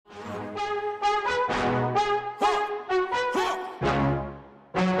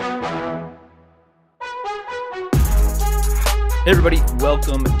Hey everybody,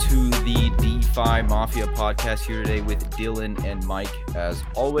 welcome to the DeFi Mafia podcast here today with Dylan and Mike as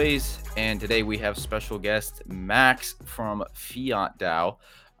always. And today we have special guest Max from FIAT DAO.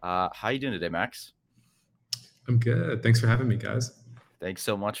 How you doing today, Max? I'm good. Thanks for having me, guys. Thanks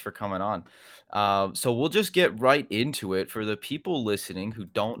so much for coming on. So we'll just get right into it. For the people listening who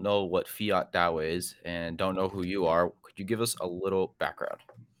don't know what FIAT DAO is and don't know who you are, could you give us a little background?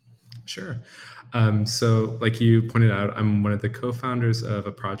 Sure. So like you pointed out, I'm one of the co-founders of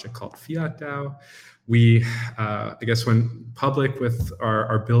a project called FIAT DAO. We, I guess, went public with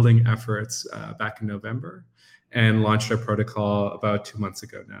our building efforts back in November and launched our protocol about 2 months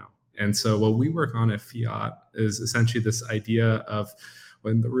ago now. And so what we work on at FIAT is essentially this idea of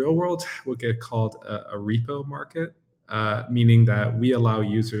when the real world will get called a repo market, meaning that we allow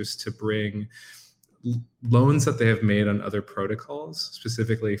users to bring loans that they have made on other protocols,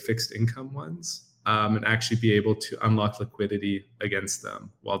 specifically fixed income ones, and actually be able to unlock liquidity against them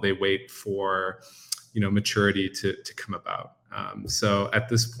while they wait for maturity to come about. So at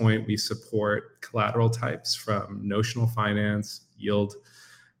this point, we support collateral types from notional finance, yield,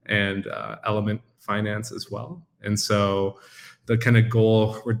 and element finance as well. And so the kind of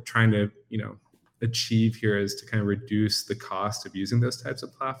goal we're trying to achieve here is to kind of reduce the cost of using those types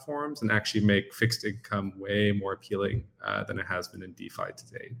of platforms and actually make fixed income way more appealing than it has been in DeFi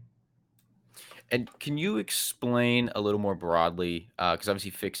today. And can you explain a little more broadly, because obviously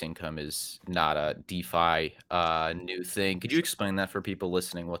fixed income is not a DeFi new thing. Could you explain that for people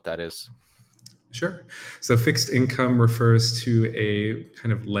listening, what that is? Sure. So fixed income refers to a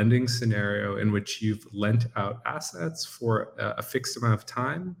kind of lending scenario in which you've lent out assets for a fixed amount of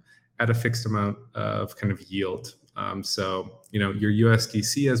time at a fixed amount of kind of yield. So, your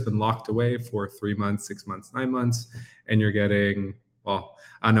USDC has been locked away for 3 months, 6 months, 9 months, and you're getting, well,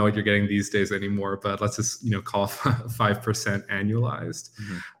 I don't know what you're getting these days anymore, but let's just, call 5% annualized.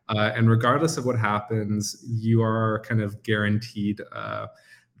 Mm-hmm. And regardless of what happens, you are kind of guaranteed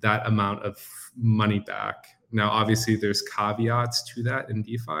that amount of money back. Now, obviously, there's caveats to that in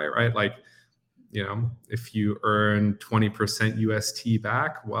DeFi, right? Like, if you earn 20% UST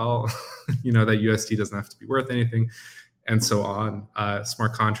back, well, that UST doesn't have to be worth anything, and so on.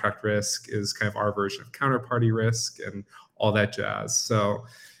 Smart contract risk is kind of our version of counterparty risk and all that jazz. So,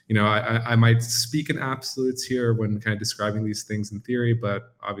 I might speak in absolutes here when kind of describing these things in theory,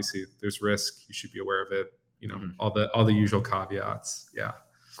 but obviously there's risk. You should be aware of it. Mm-hmm. all the usual caveats. Yeah.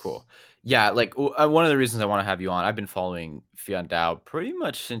 Cool. Yeah, like one of the reasons I want to have you on, I've been following FIAT DAO pretty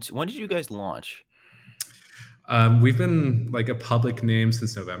much since, when did you guys launch? We've been like a public name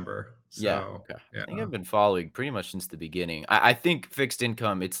since November. So, yeah, okay. I think I've been following pretty much since the beginning. I think fixed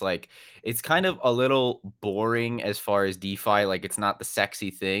income, it's kind of a little boring as far as DeFi. Like, it's not the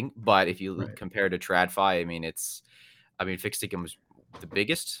sexy thing, but if you compare to TradFi, I mean, fixed income is the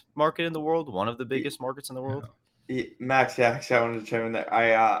biggest market in the world, one of the biggest markets in the world. Max, yeah, actually, I wanted to chime in there.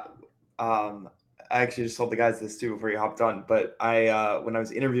 I actually just told the guys this too before you hopped on, but when I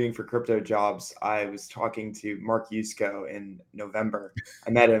was interviewing for crypto jobs, I was talking to Mark Yusko in November. I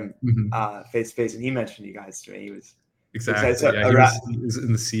met him face to face, and he mentioned you guys to me. He was exactly. So he was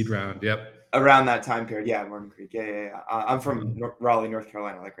in the seed round. Yep. Around that time period, yeah, Morton Creek. Yeah. I'm from Raleigh, North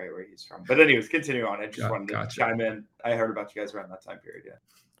Carolina, like right where he's from. But anyways, continue on. I just wanted to chime in. I heard about you guys around that time period. Yeah.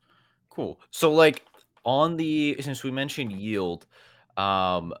 Cool. So, since we mentioned yield,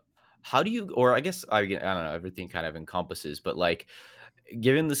 how do you, or I guess, I don't know, everything kind of encompasses, but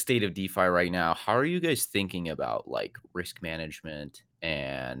given the state of DeFi right now, how are you guys thinking about risk management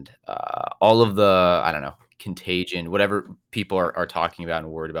and all of the, I don't know, contagion, whatever people are talking about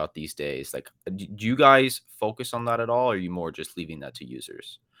and worried about these days? Do you guys focus on that at all? Or are you more just leaving that to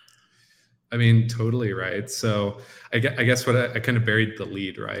users? I mean, totally right. So I guess what I kind of buried the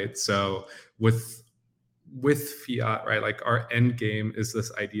lead, right? So with fiat, right, like our end game is this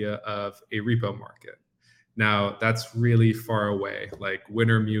idea of a repo market. Now that's really far away. Like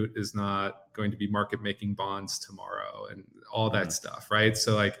Wintermute is not going to be market making bonds tomorrow and all that stuff, right?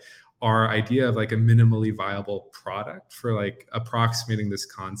 So our idea of a minimally viable product for approximating this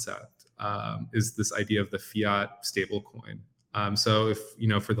concept is this idea of the fiat stablecoin. So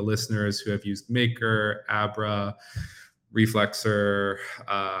if, for the listeners who have used Maker, Abra, Reflexer,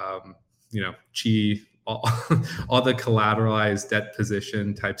 Chi, all the collateralized debt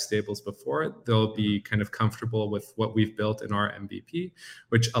position type stables before, they'll be kind of comfortable with what we've built in our MVP,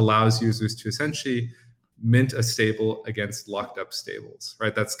 which allows users to essentially mint a stable against locked up stables,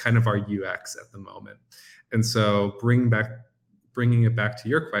 right? That's kind of our UX at the moment. And so bringing it back to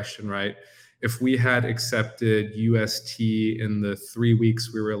your question, right? If we had accepted UST in the 3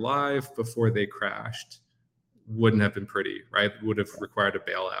 weeks we were live before they crashed, wouldn't have been pretty, right? Would have required a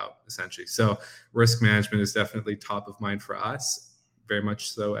bailout, essentially. So risk management is definitely top of mind for us, very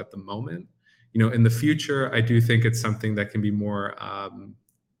much so at the moment. In the future, I do think it's something that can be more,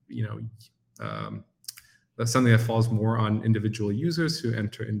 that's something that falls more on individual users who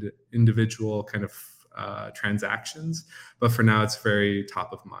enter into individual kind of transactions. But for now, it's very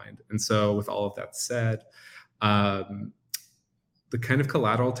top of mind. And so with all of that said, the kind of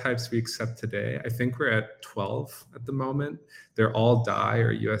collateral types we accept today, I think we're at 12 at the moment. They're all DAI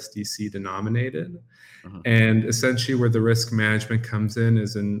or USDC denominated. And essentially where the risk management comes in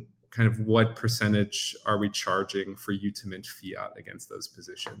is in kind of what percentage are we charging for you to mint fiat against those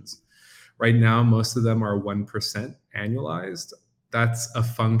positions. Right now, most of them are 1% annualized. That's a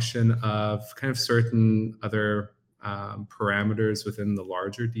function of kind of certain other parameters within the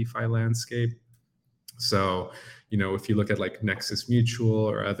larger DeFi landscape. So, if you look at like Nexus Mutual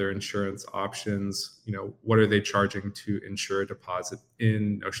or other insurance options, what are they charging to insure a deposit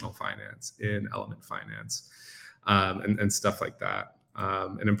in Notional Finance, in Element Finance, and stuff like that.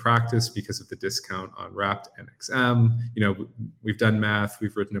 And in practice, because of the discount on Wrapped NXM, we've done math,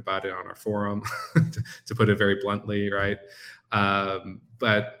 we've written about it on our forum, to put it very bluntly, right?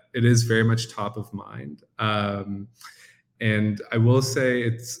 But it is very much top of mind. And I will say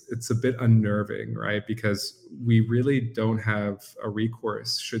it's a bit unnerving, right? Because we really don't have a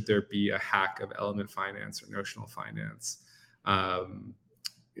recourse should there be a hack of Element Finance or Notional Finance.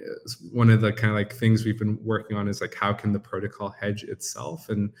 One of the kind of like things we've been working on is like, how can the protocol hedge itself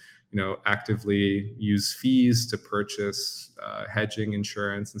and actively use fees to purchase hedging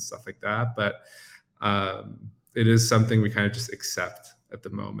insurance and stuff like that. But it is something we kind of just accept at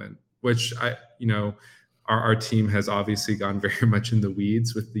the moment, which our team has obviously gone very much in the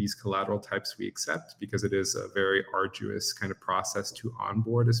weeds with these collateral types we accept, because it is a very arduous kind of process to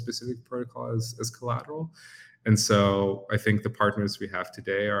onboard a specific protocol as collateral. And so I think the partners we have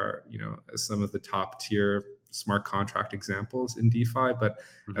today are, some of the top tier smart contract examples in DeFi. But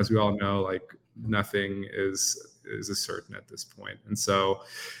as we all know, like nothing is a certain at this point. And so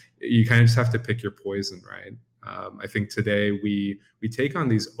you kind of just have to pick your poison, right? I think today we take on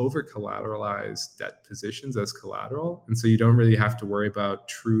these over collateralized debt positions as collateral. And so you don't really have to worry about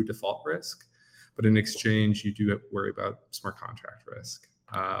true default risk, but in exchange, you do worry about smart contract risk.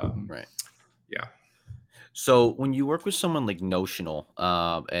 Right. Yeah. So when you work with someone like Notional,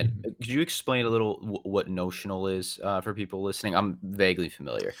 and could you explain a little what Notional is for people listening? I'm vaguely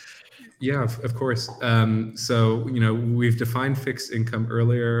familiar. Yeah, of course. So, we've defined fixed income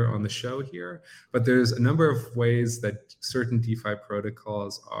earlier on the show here, but there's a number of ways that certain DeFi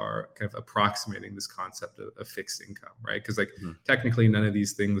protocols are kind of approximating this concept of fixed income, right? Because technically none of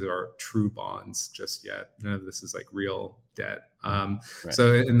these things are true bonds just yet. None of this is like real debt. Right.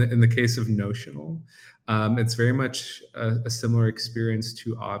 So in the case of Notional, it's very much a similar experience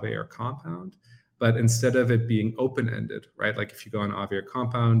to Aave or Compound. But instead of it being open-ended, right? Like if you go on Aave or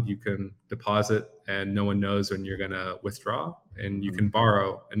Compound, you can deposit and no one knows when you're going to withdraw, and you can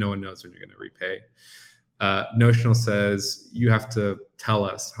borrow and no one knows when you're going to repay. Notional says you have to tell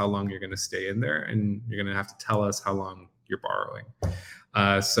us how long you're going to stay in there, and you're going to have to tell us how long you're borrowing.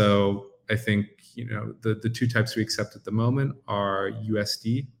 So I think the two types we accept at the moment are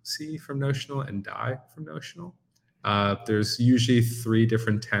USDC from Notional and DAI from Notional. There's usually 3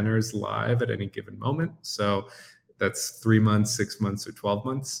 different tenors live at any given moment. So that's 3 months, 6 months, or 12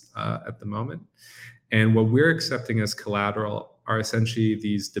 months at the moment. And what we're accepting as collateral are essentially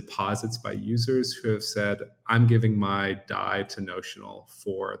these deposits by users who have said, I'm giving my DAI to Notional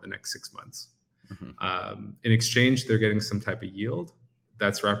for the next 6 months. In exchange, they're getting some type of yield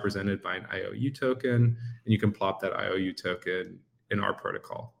that's represented by an IOU token, and you can plop that IOU token in our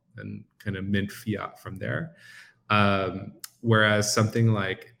protocol and kind of mint fiat from there. Whereas something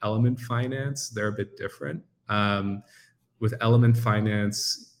like Element Finance, they're a bit different. With Element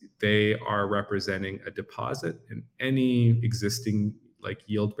Finance, they are representing a deposit in any existing like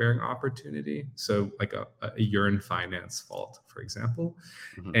yield-bearing opportunity. So like a Yearn Finance vault, for example.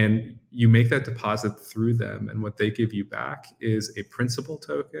 And you make that deposit through them, and what they give you back is a principal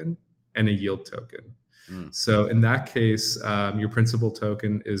token and a yield token. So in that case, your principal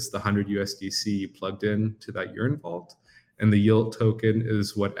token is the 100 USDC plugged in to that Yearn vault, and the yield token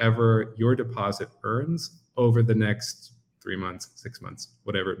is whatever your deposit earns over the next 3 months, 6 months,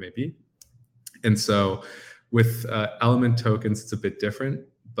 whatever it may be. And so with Element tokens, it's a bit different,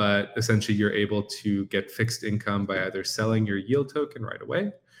 but essentially you're able to get fixed income by either selling your yield token right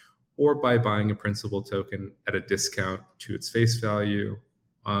away or by buying a principal token at a discount to its face value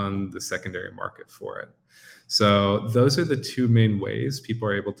on the secondary market for it. So those are the two main ways people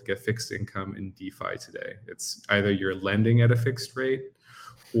are able to get fixed income in DeFi today. It's either you're lending at a fixed rate,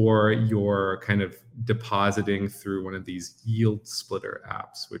 or you're kind of depositing through one of these yield splitter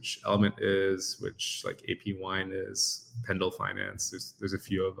apps, which Element is, which like AP Wine is, Pendle Finance. There's a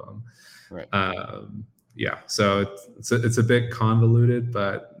few of them. Right. Yeah, so it's a bit convoluted,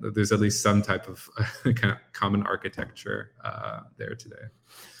 but there's at least some type of kind of common architecture there today.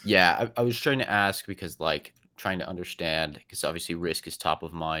 Yeah, I was trying to ask because like trying to understand, because obviously risk is top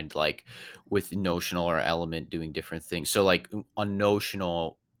of mind, like with Notional or Element doing different things. So like on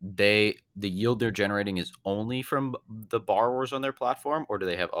Notional, the yield they're generating is only from the borrowers on their platform, or do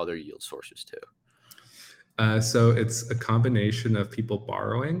they have other yield sources too? So it's a combination of people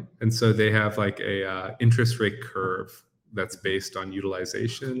borrowing, and so they have like a interest rate curve that's based on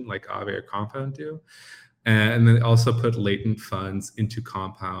utilization, like Aave or Compound do, and then they also put latent funds into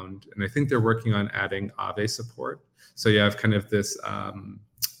Compound, and I think they're working on adding Aave support. So you have kind of this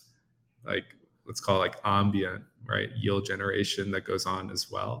like, let's call it like ambient, right, yield generation that goes on as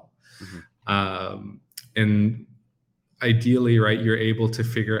well. And ideally, right, you're able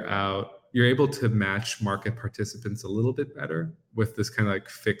to match market participants a little bit better with this kind of like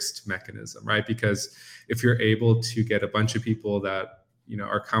fixed mechanism, right? Because if you're able to get a bunch of people that, you know,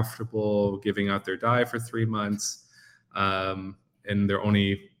 are comfortable giving out their DAI for 3 months, and they're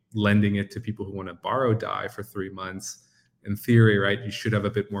only lending it to people who want to borrow DAI for 3 months, in theory, right, you should have a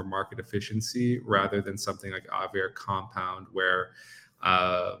bit more market efficiency rather than something like Aave or Compound where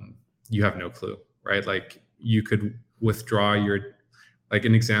you have no clue, right? Like you could withdraw like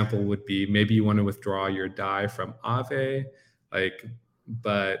an example would be maybe you want to withdraw your DAI from Aave, like,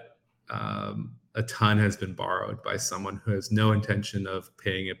 but a ton has been borrowed by someone who has no intention of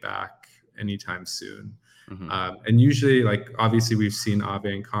paying it back anytime soon. And usually, like, obviously we've seen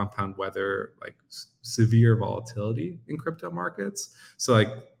Aave and Compound weather like severe volatility in crypto markets. So like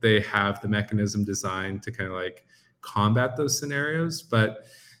they have the mechanism designed to kind of like combat those scenarios. But,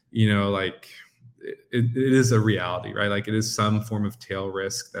 you know, like it is a reality, right? Like it is some form of tail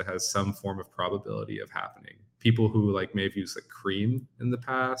risk that has some form of probability of happening. People who like may have used like Cream in the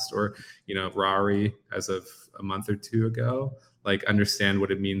past, or, you know, Rari as of a month or two ago, like understand what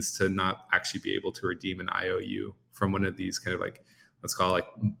it means to not actually be able to redeem an IOU from one of these kind of like, let's call it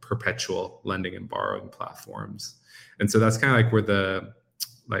like perpetual lending and borrowing platforms. And so that's kind of like where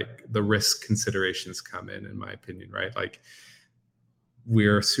the risk considerations come in my opinion, right? Like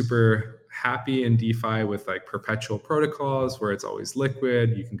we're super happy in DeFi with like perpetual protocols where it's always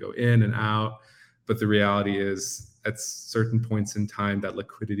liquid, you can go in and out. But the reality is at certain points in time that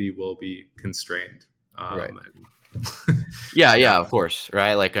liquidity will be constrained. Right. Yeah, of course.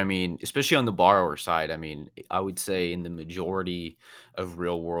 Right. Like, I mean, especially on the borrower side, I mean, I would say in the majority of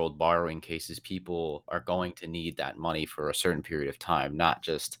real world borrowing cases, people are going to need that money for a certain period of time, not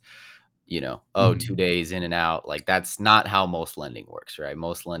just, you know, 2 days in and out. Like that's not how most lending works, right?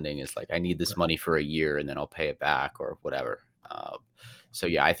 Most lending is like, I need this money for a year and then I'll pay it back or whatever. So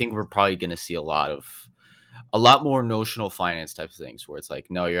yeah, I think we're probably going to see a lot more notional finance type of things where it's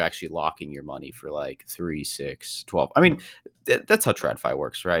like, no, you're actually locking your money for like 3, 6, 12. I mean, that's how TradFi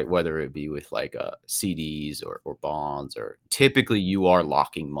works, right? Whether it be with like CDs or bonds, or typically you are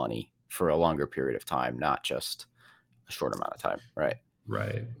locking money for a longer period of time, not just a short amount of time, right?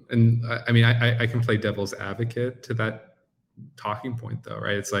 Right. And I mean, I can play devil's advocate to that talking point though,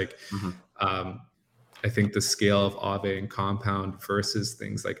 right? It's like, I think the scale of Aave and Compound versus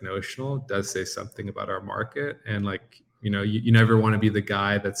things like Notional does say something about our market. And like, you know, you never want to be the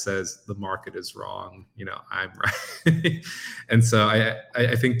guy that says the market is wrong, you know, I'm right. And so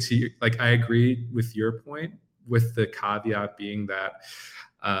I think I agree with your point, with the caveat being that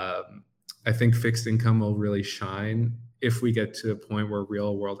I think fixed income will really shine if we get to a point where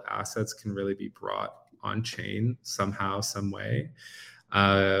real world assets can really be brought on chain somehow, some way.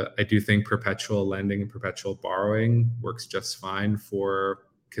 I do think perpetual lending and perpetual borrowing works just fine for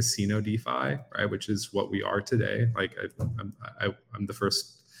casino DeFi, right? Which is what we are today. Like I'm the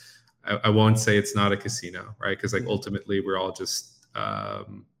first. I won't say it's not a casino, right? Because like ultimately we're all just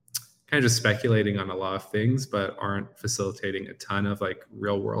kind of just speculating on a lot of things, but aren't facilitating a ton of like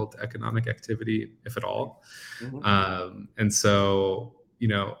real world economic activity, if at all. And so, you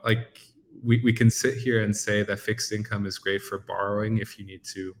know, like we can sit here and say that fixed income is great for borrowing if you need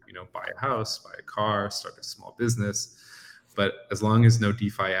to, you know, buy a house, buy a car, start a small business. But as long as no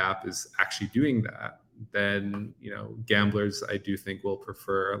DeFi app is actually doing that, then, you know, gamblers, I do think, will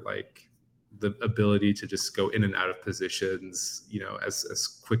prefer like the ability to just go in and out of positions, you know, as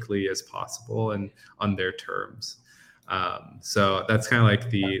quickly as possible and on their terms. So that's kind of like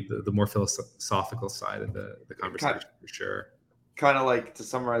the more philosophical side of the conversation for sure. Kind of like, to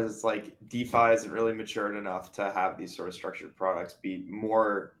summarize, it's like DeFi isn't really matured enough to have these sort of structured products be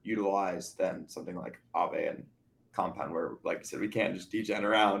more utilized than something like Aave and Compound, where, like I said, we can't just degen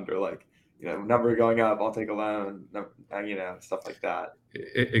around, or like, number going up, I'll take a loan, stuff like that.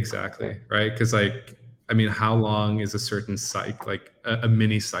 Exactly, right? Because like, I mean, how long is a certain cycle, like a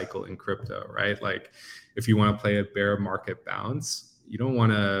mini cycle in crypto, right? Like, if you want to play a bear market bounce, you don't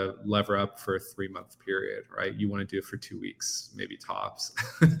want to lever up for a 3-month period, right? You want to do it for 2 weeks, maybe tops.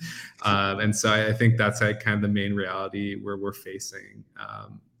 And so I think that's like kind of the main reality where we're facing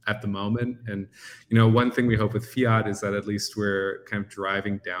at the moment. And one thing we hope with fiat is that at least we're kind of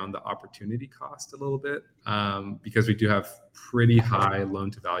driving down the opportunity cost a little bit, because we do have pretty high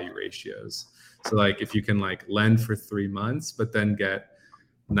loan to value ratios. So like, if you can like lend for 3 months but then get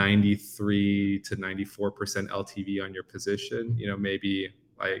 93 to 94% LTV on your position, maybe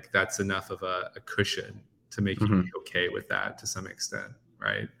like that's enough of a cushion to make you be okay with that to some extent,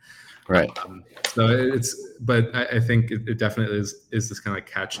 right? Right. So but I think it definitely is this kind of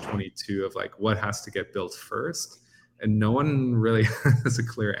like catch-22 of like, what has to get built first, and no one really has a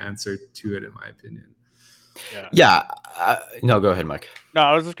clear answer to it, in my opinion. Yeah. No, go ahead, Mike. No,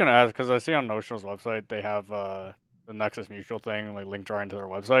 I was just gonna ask, because I see on Notional's website they have the Nexus Mutual thing, like, linked right into their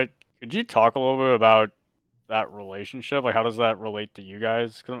website. Could you talk a little bit about that relationship? Like, how does that relate to you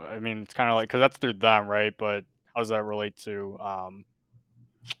guys? 'Cause, I mean, it's kind of like, because that's through them, right? But how does that relate to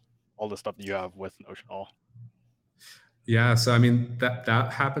all the stuff that you have with Notional? Yeah, so I mean,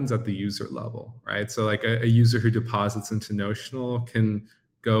 that happens at the user level, right? So like a user who deposits into Notional can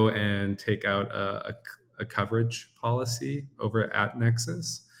go and take out a coverage policy over at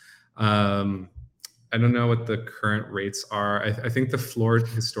Nexus. I don't know what the current rates are. I think the floor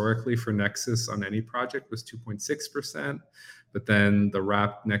historically for Nexus on any project was 2.6%, but then the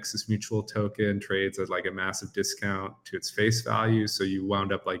wrapped Nexus Mutual token trades at like a massive discount to its face value. So you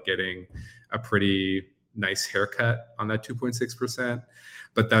wound up like getting a pretty nice haircut on that 2.6%.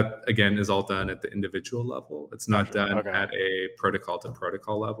 But that, again, is all done at the individual level. It's not done at a protocol to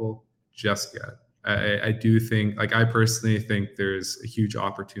protocol level just yet. I do think, like, I personally think there's a huge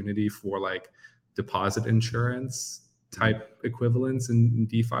opportunity for like deposit insurance type equivalents in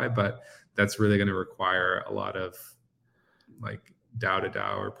DeFi, but that's really going to require a lot of like DAO to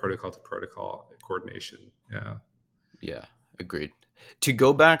DAO or protocol to protocol coordination. Yeah, agreed. To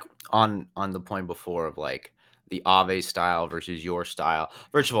go back on the point before of like the Aave style versus your style.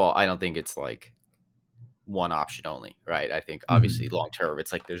 First of all, I don't think it's like one option only, right? I think obviously long term,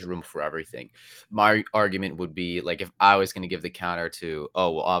 it's like there's room for everything. My argument would be like, if I was going to give the counter to,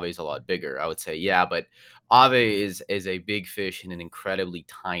 oh, well, Aave is a lot bigger, I would say, yeah, but Aave is a big fish in an incredibly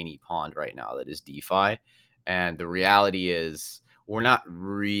tiny pond right now that is DeFi. And the reality is we're not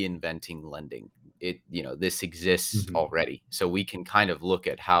reinventing lending. This exists already. So we can kind of look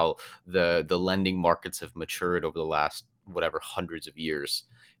at how the lending markets have matured over the last whatever hundreds of years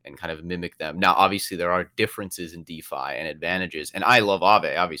and kind of mimic them. Now, obviously, there are differences in DeFi and advantages, and I love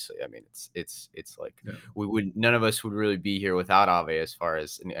Aave. Obviously, I mean, it's like none of us would really be here without Aave as far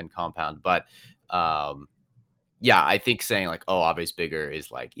as and Compound. But yeah, I think saying like, oh, Aave's bigger is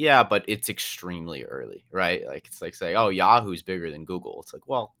like, yeah, but it's extremely early, right? Like, it's like saying, oh, Yahoo's bigger than Google. It's like,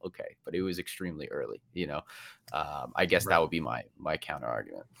 well, okay, but it was extremely early, I guess that would be my counter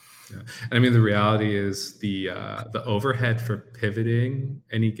argument. Yeah. And I mean, the reality is the overhead for pivoting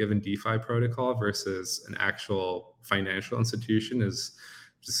any given DeFi protocol versus an actual financial institution is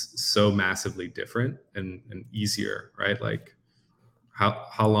just so massively different and easier, right? Like,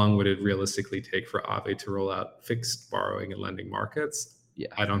 how long would it realistically take for Aave to roll out fixed borrowing and lending markets? Yeah,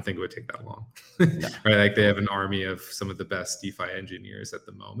 I don't think it would take that long. No. Right? Like, they have an army of some of the best DeFi engineers at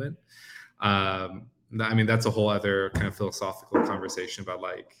the moment. I mean, that's a whole other kind of philosophical conversation about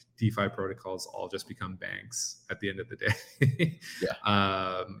like DeFi protocols all just become banks at the end of the day.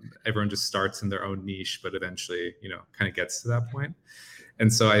 Everyone just starts in their own niche, but eventually, kind of gets to that point.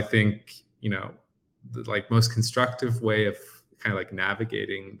 And so I think, the like most constructive way of kind of like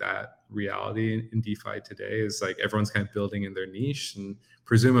navigating that reality in DeFi today is like everyone's kind of building in their niche, and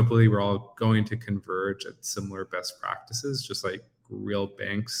presumably we're all going to converge at similar best practices, just like real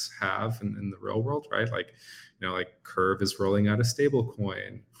banks have in the real world, right? Like, like Curve is rolling out a stable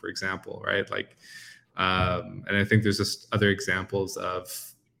coin, for example, right? Like, and I think there's just other examples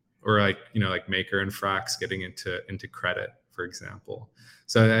of, or like, like Maker and Frax getting into credit, for example.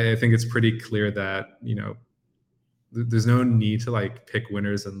 So I think it's pretty clear that, there's no need to like pick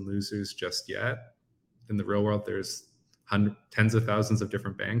winners and losers just yet. In the real world, there's tens of thousands of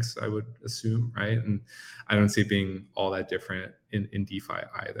different banks, I would assume, right? And I don't see it being all that different in DeFi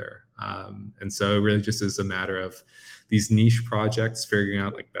either. And so it really just is a matter of these niche projects figuring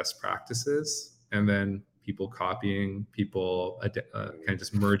out like best practices, and then people copying, people kind of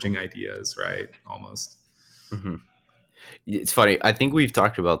just merging ideas, right? Almost. Mm-hmm. It's funny. I think we've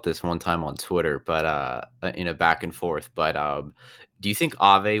talked about this one time on Twitter, but in a back and forth. But do you think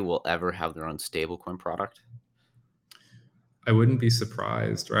Aave will ever have their own stablecoin product? I wouldn't be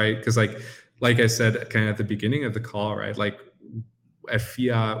surprised, right? Because like I said, kind of at the beginning of the call, right? Like at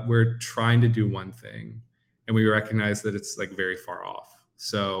Fiat, we're trying to do one thing, and we recognize that it's like very far off.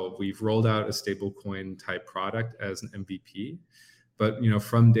 So we've rolled out a stablecoin type product as an MVP, but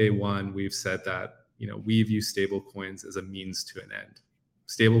from day one, we've said that we view stablecoins as a means to an end.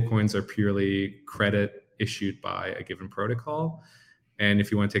 Stablecoins are purely credit issued by a given protocol, and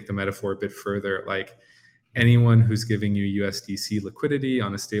if you want to take the metaphor a bit further, like anyone who's giving you USDC liquidity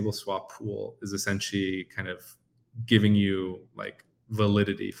on a stable swap pool is essentially kind of giving you like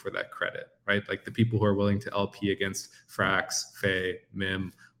validity for that credit, right? Like the people who are willing to LP against Frax, Fei,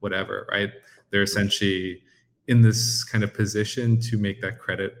 MIM, whatever, right? They're essentially in this kind of position to make that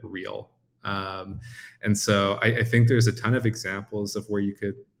credit real. And so I think there's a ton of examples of where you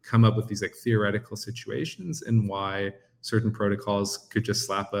could come up with these like theoretical situations and why certain protocols could just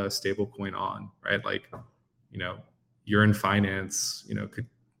slap a stable coin on, right? Like, you're in finance,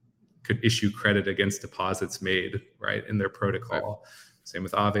 could issue credit against deposits made, right, in their protocol. Right. Same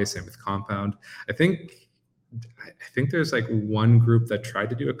with Aave, same with Compound. I think there's like one group that tried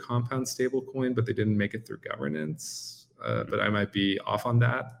to do a Compound stablecoin, but they didn't make it through governance. But I might be off on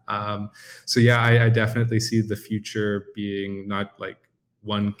that. So yeah, I definitely see the future being not like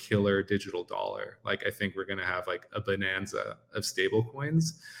one killer digital dollar. Like I think we're going to have like a bonanza of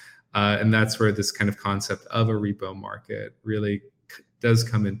stablecoins. And that's where this kind of concept of a repo market really does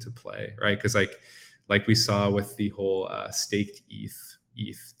come into play, right? Because like we saw with the whole staked ETH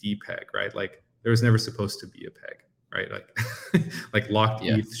depeg, right? Like there was never supposed to be a peg, right? Like like locked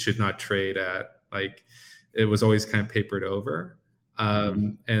ETH should not trade at, like it was always kind of papered over.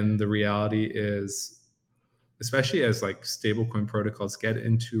 And the reality is, especially as like stablecoin protocols get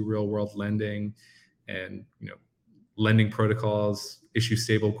into real world lending, and lending protocols issue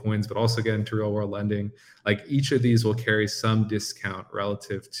stable coins, but also get into real world lending, like each of these will carry some discount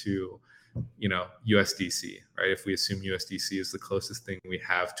relative to USDC, right? If we assume USDC is the closest thing we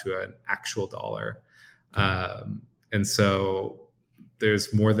have to an actual dollar. And so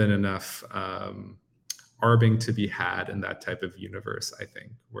there's more than enough arbing to be had in that type of universe, I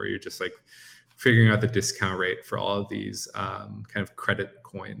think, where you're just like figuring out the discount rate for all of these kind of credit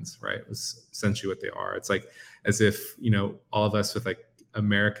coins, right? Was essentially what they are. It's like as if all of us with like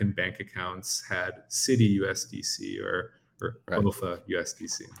American bank accounts had Citi USDC or right. BOFA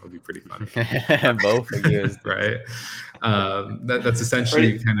USDC. That would be pretty funny. BOFA USDC, right? That's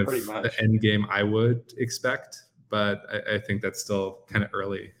essentially kind of the end game I would expect, but I think that's still kind of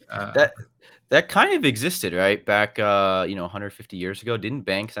early. That kind of existed, right? Back 150 years ago. Didn't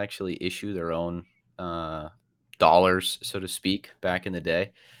banks actually issue their own dollars, so to speak, back in the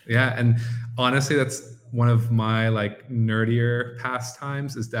day? Yeah, and honestly, that's one of my like nerdier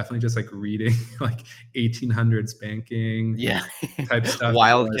pastimes, is definitely just like reading like 1800s banking type stuff.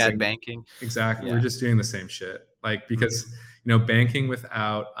 Wildcat banking. Exactly. Yeah. We're just doing the same shit. Like, because banking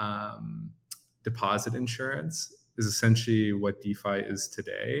without deposit insurance is essentially what DeFi is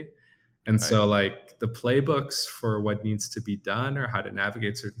today. And right. So like the playbooks for what needs to be done or how to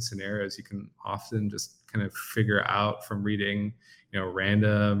navigate certain scenarios, you can often just kind of figure out from reading,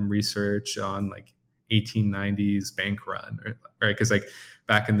 random research on like 1890s bank run, right? Because like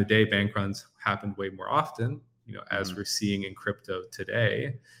back in the day, bank runs happened way more often, as we're seeing in crypto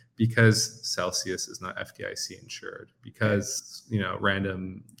today, because Celsius is not FDIC insured, because,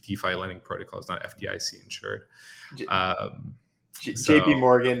 random DeFi lending protocol is not FDIC insured. JP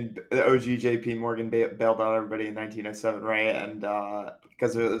Morgan, the OG JP Morgan bailed out everybody in 1907, right? And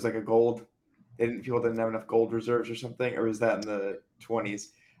because it was like a gold, people didn't have enough gold reserves or something, or was that in the 20s?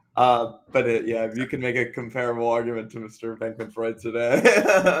 But if you can make a comparable argument to Mr. Bankman-Fried today,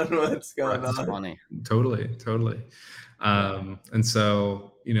 what's going on? Funny. Totally. And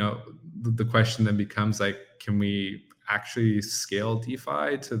so, the question then becomes like, can we actually scale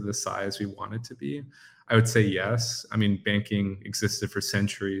DeFi to the size we want it to be? I would say yes. I mean, banking existed for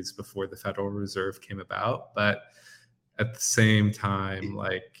centuries before the Federal Reserve came about, but at the same time,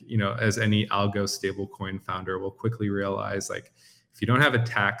 like, as any algo stablecoin founder will quickly realize, like, if you don't have a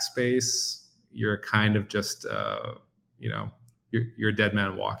tax base, you're kind of just, you're a dead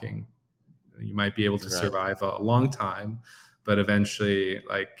man walking, You might be able to Right. survive a long time, but eventually,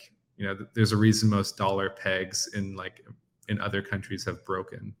 like, there's a reason most dollar pegs in other countries have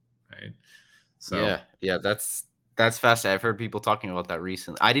broken, right? So Yeah, that's fascinating. I've heard people talking about that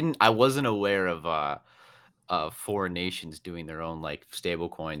recently. I wasn't aware of foreign nations doing their own like stable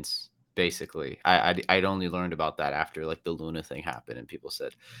coins. Basically, I'd only learned about that after like the Luna thing happened, and people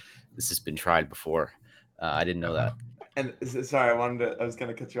said this has been tried before. I didn't know that. And sorry, I was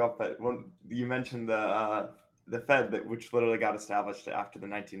going to cut you off, but when you mentioned the Fed, which literally got established after the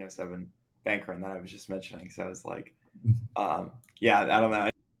 1907 bank run that I was just mentioning. So I was like, yeah, I don't know.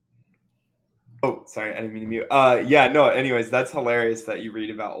 Oh, sorry, I didn't mean to mute. Yeah, no. Anyways, that's hilarious that you read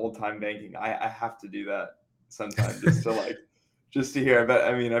about old time banking. I have to do that sometime just to just to hear. But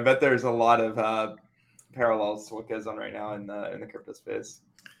I mean, I bet there's a lot of parallels to what goes on right now in the crypto space.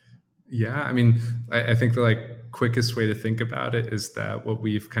 Yeah, I mean, I think the quickest way to think about it is that what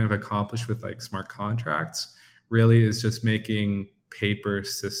we've kind of accomplished with smart contracts really is just making paper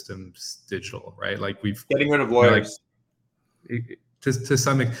systems digital, right? Like we've getting rid of lawyers. To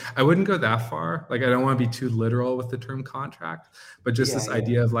some extent, I wouldn't go that far. Like, I don't want to be too literal with the term contract, but just this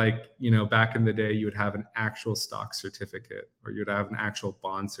idea of back in the day, you would have an actual stock certificate or you'd have an actual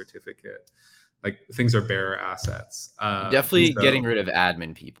bond certificate. Like, things are bearer assets. Definitely getting rid of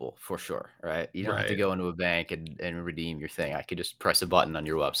admin people for sure, right? You don't have to Right. go into a bank and redeem your thing. I could just press a button on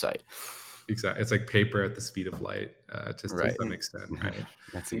your website. Exactly. It's like paper at the speed of light, to some extent, right?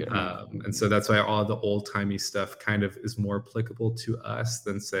 That's a good and so that's why all the old-timey stuff kind of is more applicable to us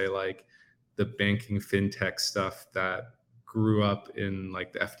than, say, like the banking fintech stuff that grew up in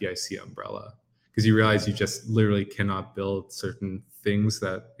like the FDIC umbrella. Because you realize you just literally cannot build certain things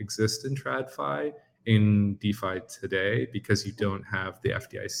that exist in TradFi in DeFi today because you don't have the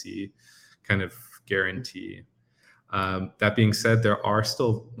FDIC kind of guarantee. That being said, there are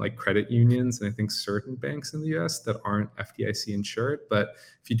still like credit unions and I think certain banks in the US that aren't FDIC insured. But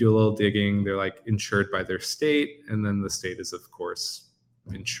if you do a little digging, they're like insured by their state. And then the state is, of course,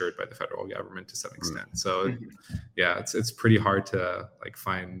 insured by the federal government to some extent. So yeah, it's pretty hard to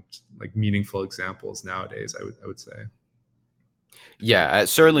find meaningful examples nowadays, I would say. Yeah,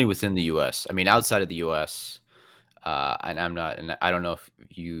 certainly within the US. I mean, outside of the US, and I don't know if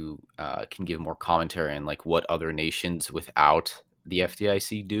you can give more commentary on like what other nations without the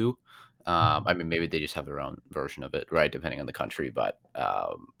FDIC do. I mean, maybe they just have their own version of it, right? Depending on the country. But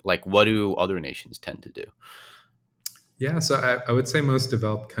like, what do other nations tend to do? Yeah, so I would say most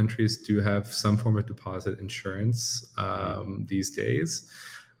developed countries do have some form of deposit insurance these days.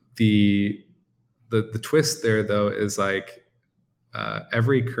 The twist there, though, is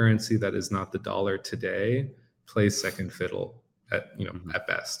every currency that is not the dollar today plays second fiddle at at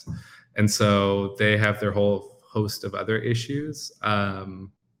best, and so they have their whole host of other issues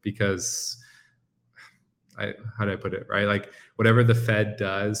because how do I put it, right? Like whatever the Fed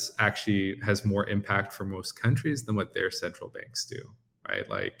does actually has more impact for most countries than what their central banks do, right?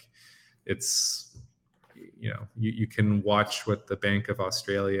 Like it's you can watch what the Bank of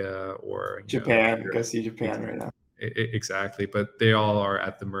Australia or Japan, go see Japan right now. Exactly, but they all are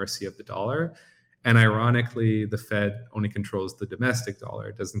at the mercy of the dollar. And ironically, the Fed only controls the domestic dollar.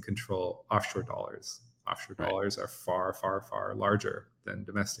 It doesn't control offshore dollars. Offshore dollars are far, far, far larger than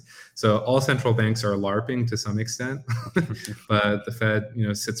domestic. So all central banks are LARPing to some extent, but the Fed,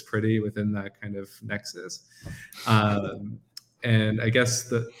 sits pretty within that kind of nexus. And I guess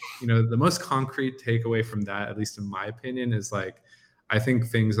the most concrete takeaway from that, at least in my opinion, is I think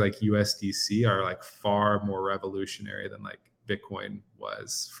things like USDC are far more revolutionary than Bitcoin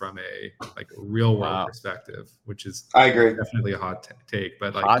was from a real world perspective, which is I agree. Definitely a hot take,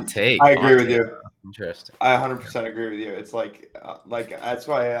 but hot take. I agree with you. Interesting. I 100% agree with you. It's that's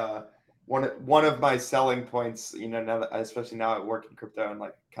why one of my selling points, now especially now I work in crypto and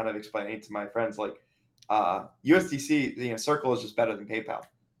kind of explaining to my friends USDC, Circle is just better than PayPal.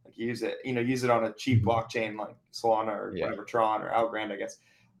 Use it on a cheap blockchain like Solana or whatever, Tron or Algorand, I guess.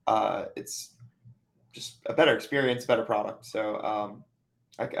 It's just a better experience, better product. So,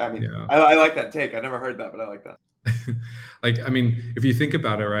 I mean, I like that take. I never heard that, but I like that. I mean, if you think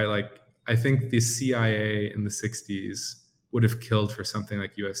about it, right? I think the CIA in the 60s would have killed for something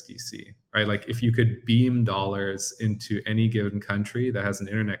like USDC, right? If you could beam dollars into any given country that has an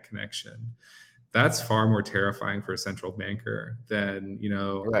internet connection, that's far more terrifying for a central banker than,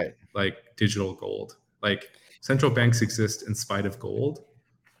 digital gold. Central banks exist in spite of gold,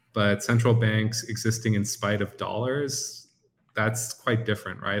 but central banks existing in spite of dollars, that's quite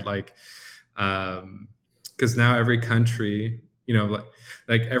different, right? Because now every country,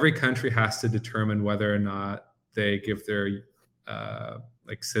 every country has to determine whether or not they give their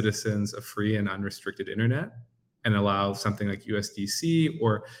like citizens a free and unrestricted internet, and allow something like USDC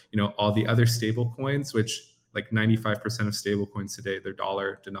or all the other stable coins, which like 95% of stable coins today, they're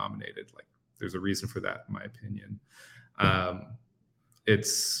dollar denominated. Like there's a reason for that, in my opinion.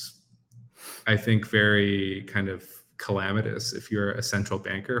 It's, I think, very kind of calamitous if you're a central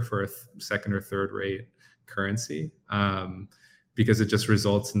banker for a second or third rate currency, because it just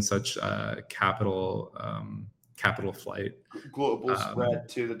results in such capital flight. Global spread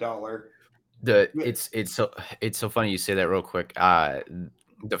to the dollar. It's so funny you say that real quick.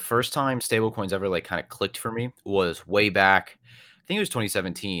 The first time stablecoins ever like kind of clicked for me was way back. I think it was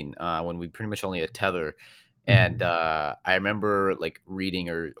 2017 when we pretty much only had Tether. And I remember like reading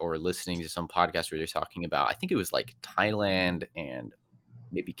or listening to some podcast where they're talking about, I think it was like Thailand and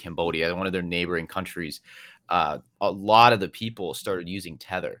maybe Cambodia, one of their neighboring countries. A lot of the people started using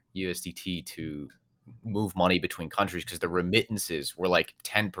Tether USDT to move money between countries because the remittances were like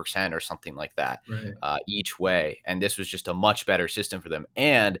 10% or something like that, Right. each way. And this was just a much better system for them.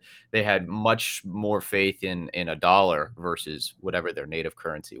 And they had much more faith in a dollar versus whatever their native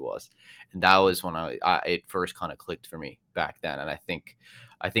currency was. And that was when it first kind of clicked for me back then. And I think,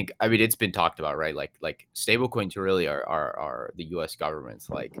 I mean, it's been talked about, right? Like stable coins really are the US government's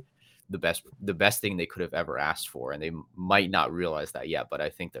like the best thing they could have ever asked for. And they might not realize that yet, but I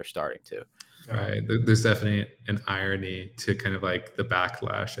think they're starting to. Right. There's definitely an irony to kind of like the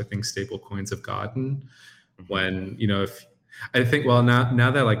backlash I think stable coins have gotten when, if I think, well,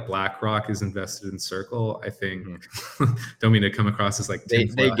 now that like BlackRock is invested in Circle, I think, don't mean to come across as like they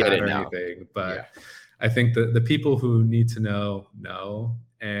get it or now. anything, but I think the people who need to know,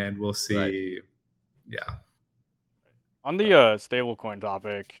 and we'll see. Right. Yeah. On the stablecoin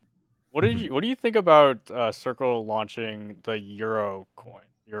topic, what do you think about Circle launching the Euro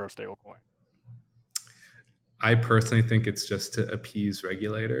stablecoin? I personally think it's just to appease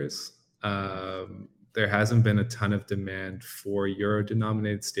regulators. There hasn't been a ton of demand for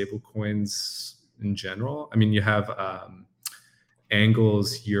euro-denominated stablecoins in general. I mean, you have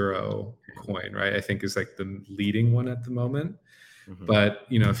Angle's Euro coin, right? I think is like the leading one at the moment. But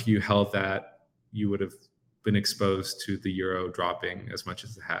if you held that, you would have been exposed to the euro dropping as much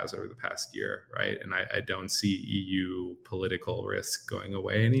as it has over the past year, right? And I don't see EU political risk going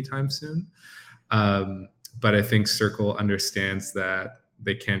away anytime soon. But I think Circle understands that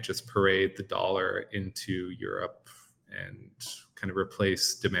they can't just parade the dollar into Europe and kind of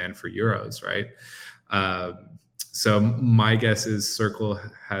replace demand for euros, right? So my guess is Circle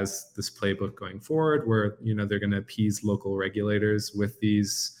has this playbook going forward where, they're going to appease local regulators with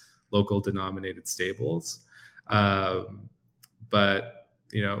these local denominated stables. But,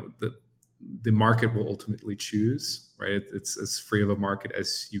 the market will ultimately choose, right? It's as free of a market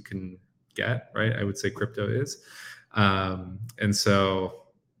as you can get, right? I would say crypto is. And so,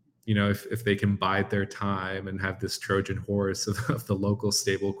 if they can bide their time and have this Trojan horse of the local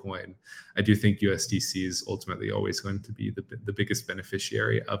stable coin, I do think USDC is ultimately always going to be the biggest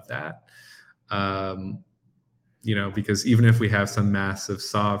beneficiary of that. Because even if we have some massive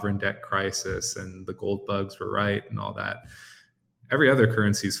sovereign debt crisis and the gold bugs were right and all that, every other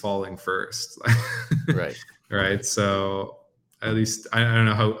currency is falling first. Right. Right. So at least I don't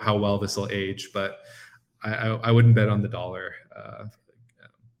know how well this will age, but I wouldn't bet on the dollar,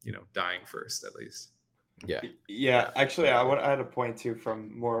 dying first, at least. Yeah. Actually, I had a point too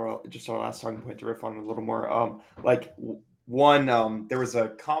from more just our last talking point to riff on a little more. There was a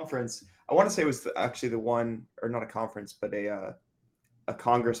conference. I want to say it was actually the one, or not a conference, but a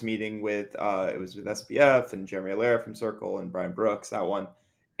Congress meeting with it was with SBF and Jeremy Allaire from Circle and Brian Brooks, that one,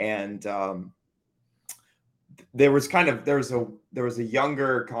 and there was a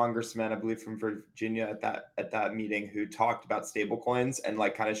younger congressman, I believe from Virginia at that meeting, who talked about stable coins and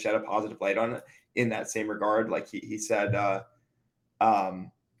like kind of shed a positive light on it in that same regard. Like he said it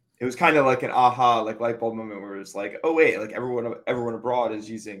was kind of like an aha, like light bulb moment where it was like, oh wait, like everyone abroad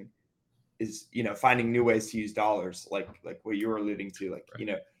is finding new ways to use dollars, like what you were alluding to, like,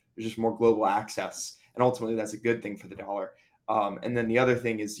 there's just more global access, and ultimately that's a good thing for the dollar. And then the other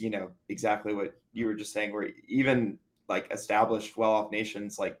thing is, exactly what you were just saying, where even like established well-off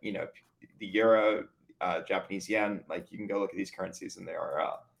nations, like, the euro, Japanese yen, like you can go look at these currencies and they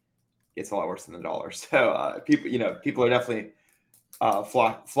are, it's a lot worse than the dollar. So people are definitely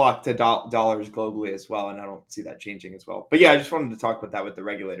flock to dollars globally as well. And I don't see that changing as well. But yeah, I just wanted to talk about that with the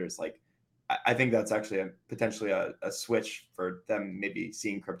regulators. Like, I think that's actually potentially a switch for them, maybe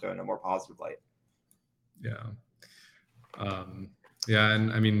seeing crypto in a more positive light. Yeah.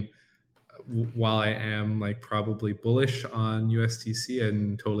 And I mean, while I am like probably bullish on USDC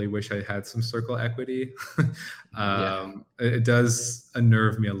and totally wish I had some Circle equity, it does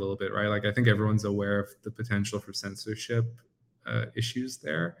unnerve me a little bit, right? Like I think everyone's aware of the potential for censorship issues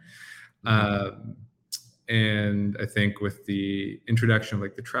there. And I think with the introduction of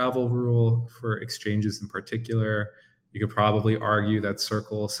like the travel rule for exchanges in particular, you could probably argue that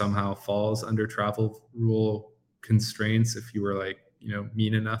Circle somehow falls under travel rule constraints if you were like,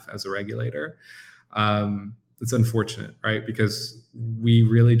 mean enough as a regulator. It's unfortunate, right? Because we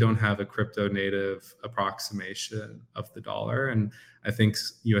really don't have a crypto native approximation of the dollar. And I think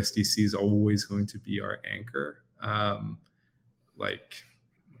USDC is always going to be our anchor.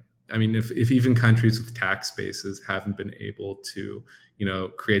 If even countries with tax bases haven't been able to,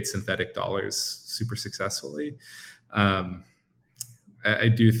 create synthetic dollars super successfully, I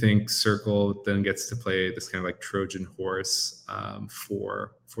do think Circle then gets to play this kind of like Trojan horse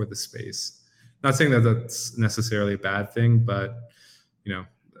for the space. Not saying that that's necessarily a bad thing, but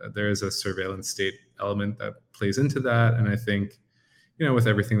there is a surveillance state element that plays into that, and I think with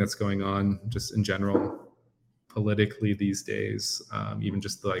everything that's going on just in general politically these days, even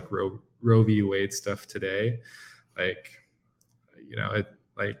just the like Roe v. Wade stuff today, I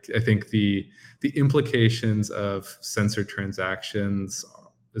think the implications of censored transactions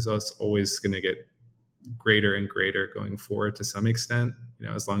is always going to get greater and greater going forward to some extent,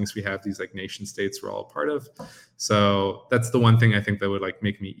 as long as we have these like nation states we're all a part of. So that's the one thing I think that would like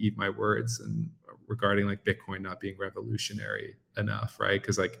make me eat my words and regarding like Bitcoin not being revolutionary enough, right?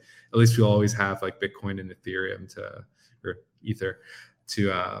 Because like at least we'll always have like Bitcoin and Ethereum or Ether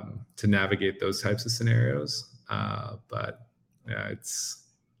to navigate those types of scenarios. But yeah,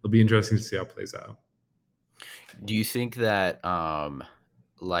 it'll be interesting to see how it plays out. Do you think that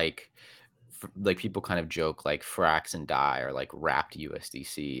like people kind of joke like Frax and DAI are like wrapped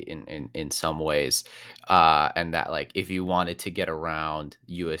USDC in some ways, and that like if you wanted to get around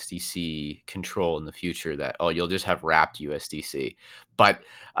USDC control in the future, that you'll just have wrapped USDC. But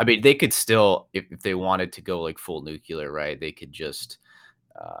I mean, they could still, if they wanted to go like full nuclear, right? They could just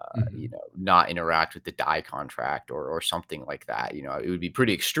not interact with the DAI contract or something like that. It would be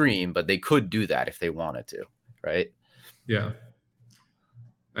pretty extreme, but they could do that if they wanted to, right? Yeah.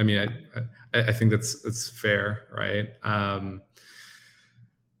 I mean, I think that's fair, right? I'm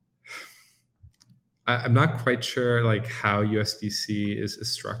not quite sure like how USDC is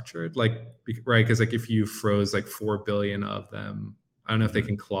structured, like, right? Because like if you froze like 4 billion of them, I don't know if they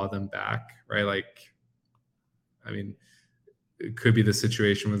can claw them back, right? Like, I mean, it could be the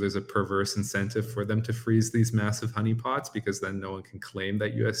situation where there's a perverse incentive for them to freeze these massive honeypots, because then no one can claim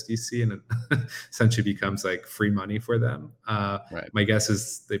that USDC, and it essentially becomes like free money for them. Right. My guess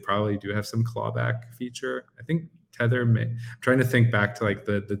is they probably do have some clawback feature. I think Tether I'm trying to think back to like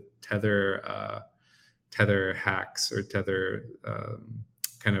the Tether hacks or Tether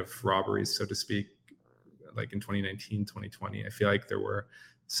kind of robberies, so to speak, like in 2019, 2020. I feel like there were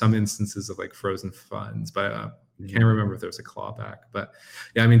some instances of like frozen funds, but can't remember if there was a clawback. But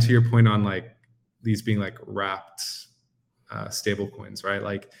yeah, I mean, to your point on like these being like wrapped stable coins, right?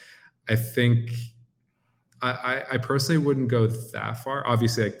 Like I think I personally wouldn't go that far.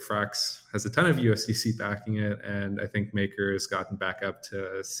 Obviously, like Frax has a ton of USDC backing it, and I think Maker has gotten back up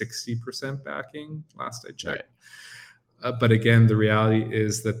to 60% backing last I checked. Right. But again, the reality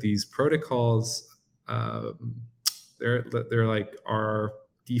is that these protocols, they're like our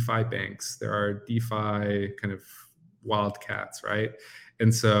DeFi banks. There are DeFi kind of wildcats, right?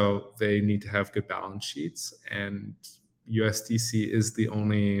 And so they need to have good balance sheets, and USDC is the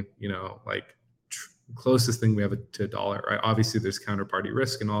only, like closest thing we have to a dollar, right? Obviously there's counterparty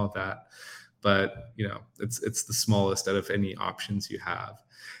risk and all of that, but it's the smallest out of any options you have.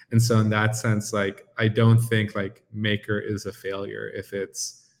 And so in that sense, like I don't think like Maker is a failure if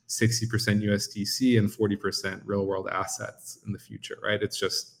it's 60% USDC and 40% real world assets in the future, right? It's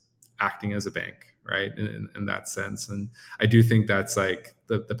just acting as a bank, right? In that sense. And I do think that's like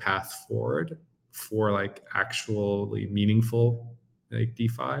the path forward for like actually meaningful like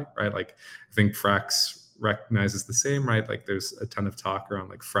DeFi, right? Like I think Frax recognizes the same, right? Like there's a ton of talk around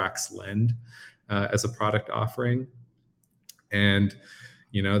like Frax Lend as a product offering. And,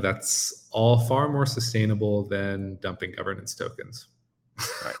 that's all far more sustainable than dumping governance tokens.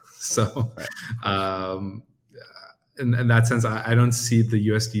 Right. So, in that sense, I don't see the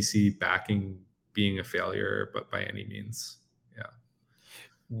USDC backing being a failure, but by any means.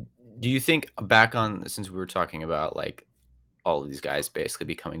 Yeah. Do you think, back on, since we were talking about like all of these guys basically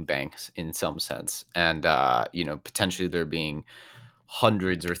becoming banks in some sense, and potentially there being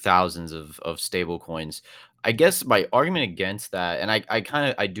hundreds or thousands of stable coins, I guess my argument against that, and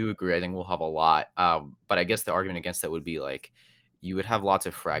I do agree. I think we'll have a lot. But I guess the argument against that would be like you would have lots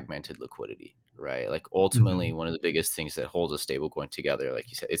of fragmented liquidity, right? Like ultimately, one of the biggest things that holds a stable coin together, like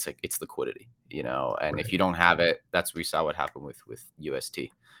you said, it's liquidity, And if Right. you don't have it, we saw what happened with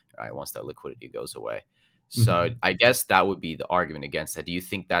UST, right? Once that liquidity goes away. So I guess that would be the argument against that. Do you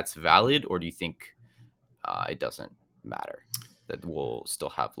think that's valid, or do you think it doesn't matter that we'll still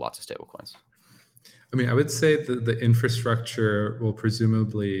have lots of stable coins? I mean, I would say that the infrastructure will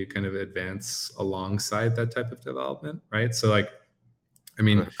presumably kind of advance alongside that type of development, right? So like, I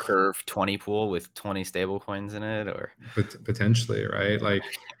mean, a Curve 20 pool with 20 stable coins in it, or potentially, right? Like,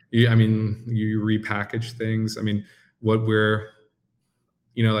 you repackage things. I mean, what we're,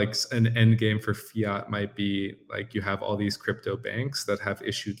 like an end game for fiat might be like you have all these crypto banks that have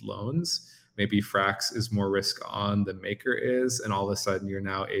issued loans. Maybe Frax is more risk on than Maker is, and all of a sudden you're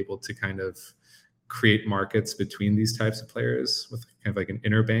now able to kind of create markets between these types of players with kind of like an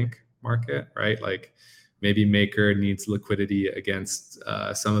interbank market, right? Like maybe Maker needs liquidity against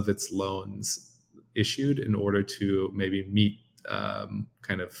some of its loans issued in order to maybe meet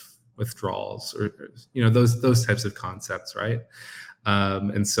kind of withdrawals or those types of concepts, right?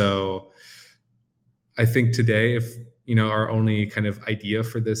 And so I think today, if our only kind of idea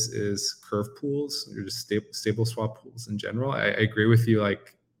for this is curve pools or just stable swap pools in general, I agree with you.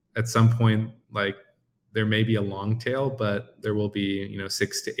 Like at some point, like there may be a long tail, but there will be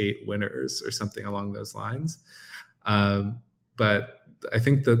 6 to 8 winners or something along those lines. But I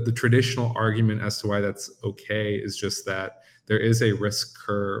think the traditional argument as to why that's okay is just that there is a risk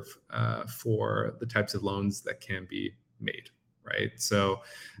curve for the types of loans that can be made, right? So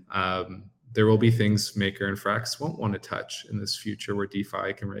there will be things Maker and Frax won't want to touch in this future where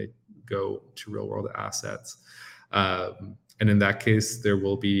DeFi can really go to real world assets. And in that case, there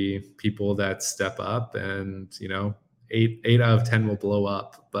will be people that step up and, 8 out of 10 will blow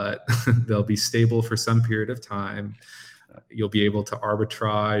up, but they'll be stable for some period of time. You'll be able to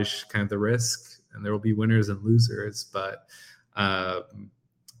arbitrage kind of the risk, and there will be winners and losers, but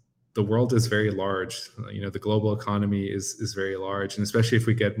the world is very large. The global economy is very large, and especially if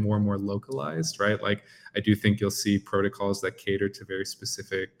we get more and more localized, right? Like I do think you'll see protocols that cater to very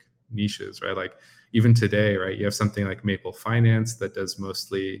specific niches, right? Like even today, right? You have something like Maple Finance that does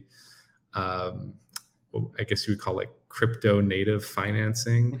mostly, I guess you would call like crypto native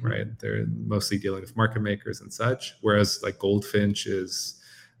financing, right? They're mostly dealing with market makers and such, whereas like Goldfinch is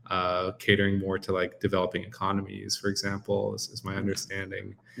catering more to like developing economies, for example, is my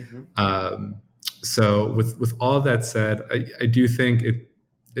understanding. So with all of that said, I do think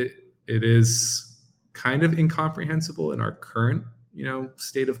it is kind of incomprehensible in our current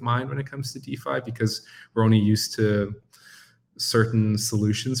state of mind when it comes to DeFi, because we're only used to certain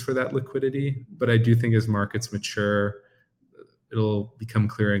solutions for that liquidity. But I do think as markets mature, it'll become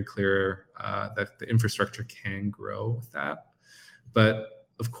clearer and clearer that the infrastructure can grow with that. But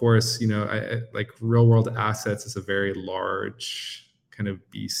of course, like real world assets is a very large kind of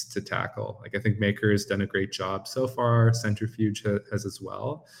beast to tackle. Like I think Maker has done a great job so far. Centrifuge has as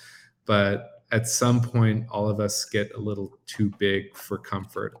well. But at some point, all of us get a little too big for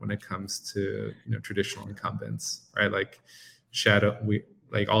comfort when it comes to traditional incumbents, right? Like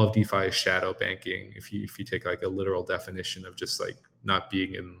all of DeFi is shadow banking. If you take like a literal definition of just like not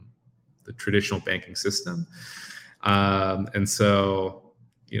being in the traditional banking system, and so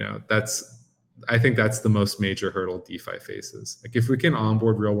I think that's the most major hurdle DeFi faces. Like if we can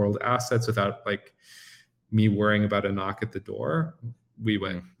onboard real world assets without like me worrying about a knock at the door, we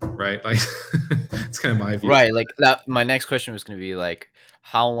win, right? Like it's kind of my view. Right. Like that. My next question was going to be like,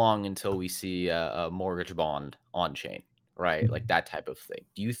 how long until we see a mortgage bond on chain, right? Like that type of thing.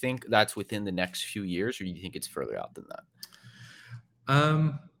 Do you think that's within the next few years, or do you think it's further out than that?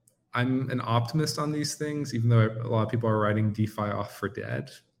 I'm an optimist on these things, even though a lot of people are writing DeFi off for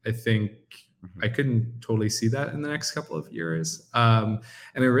dead. I think I couldn't totally see that in the next couple of years. And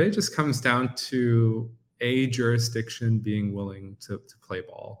it really just comes down to a jurisdiction being willing to play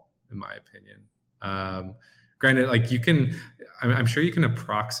ball, in my opinion. Granted, like I'm sure you can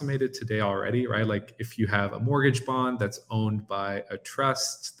approximate it today already, right? Like if you have a mortgage bond that's owned by a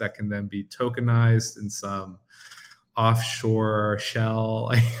trust that can then be tokenized in some offshore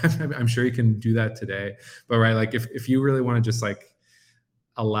shell, I'm sure you can do that today. But right, like if you really want to just like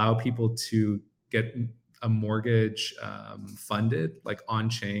allow people to get a mortgage funded like on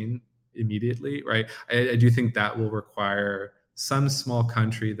chain immediately, right? I do think that will require some small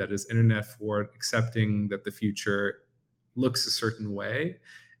country that is internet forward, accepting that the future looks a certain way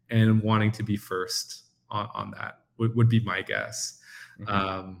and wanting to be first on that would be my guess.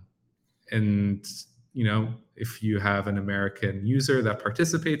 And if you have an American user that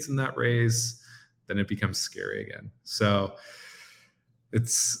participates in that raise, then it becomes scary again. So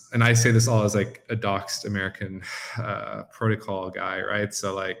and I say this all as like a doxed American protocol guy, right?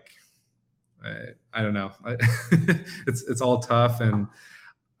 So like, I don't know, it's all tough, and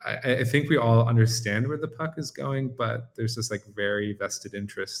I think we all understand where the puck is going, but there's this like very vested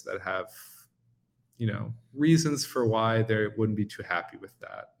interests that have, reasons for why they wouldn't be too happy with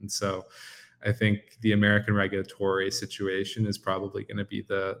that. And so I think the American regulatory situation is probably going to be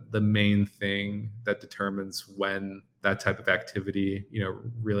the main thing that determines when that type of activity,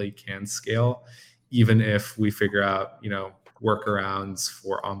 really can scale, even if we figure out, workarounds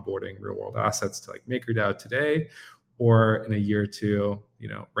for onboarding real world assets to like MakerDAO today, or in a year or two,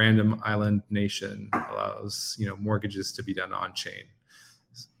 random island nation allows, mortgages to be done on chain.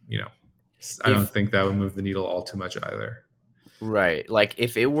 I don't think that would move the needle all too much either. Right. Like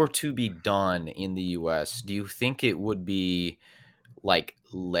if it were to be done in the US, do you think it would be like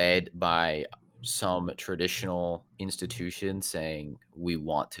led by some traditional institution saying we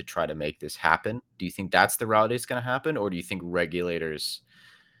want to try to make this happen? Do you think that's the route it's going to happen, or do you think regulators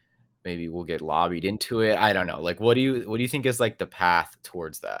maybe will get lobbied into it? I don't know. Like what do you think is like the path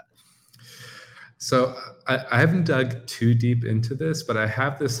towards that? So I haven't dug too deep into this, but I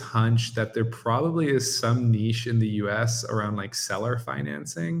have this hunch that there probably is some niche in the US around like seller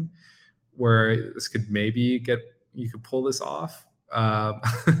financing where this could maybe you could pull this off.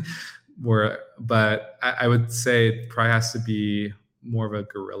 But I would say it probably has to be more of a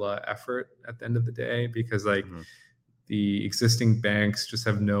guerrilla effort at the end of the day, because like the existing banks just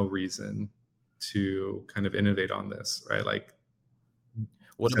have no reason to kind of innovate on this, right? Like,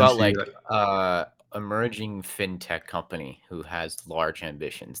 what about like emerging fintech company who has large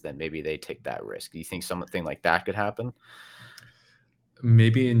ambitions? Then maybe they take that risk. Do you think something like that could happen?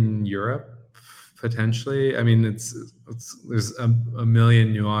 Maybe in Europe, potentially. I mean, there's a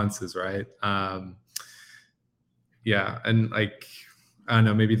million nuances, right? Yeah, and like, I don't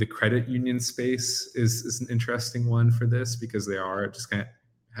know, maybe the credit union space is an interesting one for this, because they are just kind of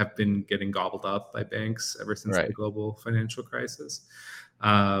have been getting gobbled up by banks ever since the global financial crisis.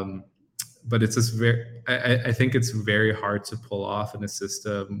 But it's just I think it's very hard to pull off in a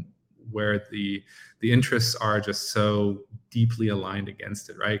system where the interests are just so deeply aligned against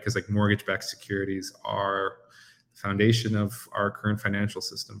it, right? Because like mortgage-backed securities are the foundation of our current financial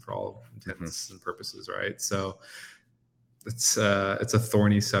system for all intents and purposes, right? So it's a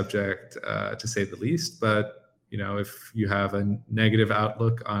thorny subject to say the least. But if you have a negative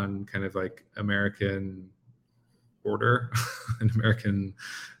outlook on kind of like American order and American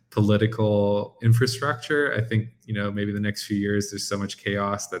political infrastructure, I think, maybe the next few years, there's so much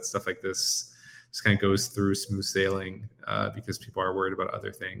chaos that stuff like this just kind of goes through smooth sailing because people are worried about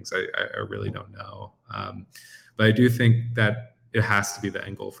other things. I really don't know. But I do think that it has to be the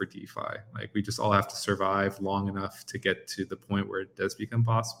end goal for DeFi. Like we just all have to survive long enough to get to the point where it does become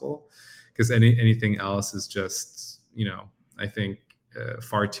possible, because anything else is just, I think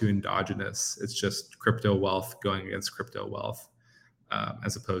far too endogenous. It's just crypto wealth going against crypto wealth.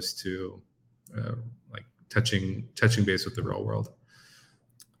 As opposed to like touching base with the real world.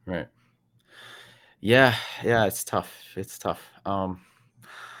 Right. Yeah, it's tough.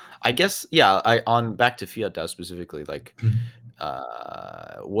 I guess, on back to Fiat DAO specifically, like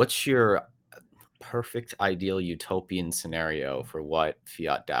what's your perfect ideal utopian scenario for what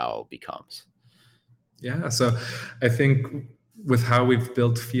Fiat DAO becomes? Yeah, so I think with how we've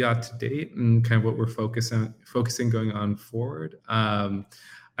built Fiat to date and kind of what we're focusing going on forward,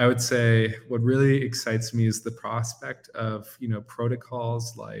 I would say what really excites me is the prospect of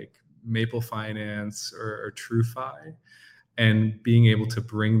protocols like Maple Finance or TrueFi, and being able to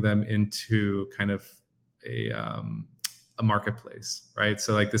bring them into kind of a marketplace, right?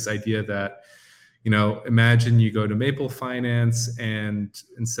 So like this idea that imagine you go to Maple Finance, and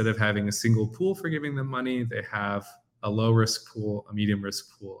instead of having a single pool for giving them money, they have a low risk pool, a medium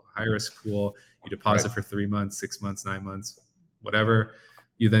risk pool, a high risk pool. You deposit for 3 months, 6 months, 9 months, whatever.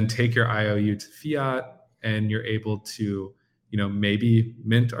 You then take your IOU to Fiat, and you're able to, maybe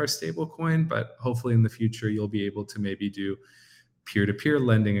mint our stable coin, but hopefully in the future, you'll be able to maybe do peer-to-peer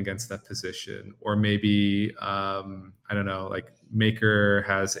lending against that position. Or maybe, I don't know, like Maker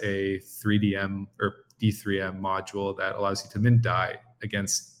has a 3DM or D3M module that allows you to mint DAI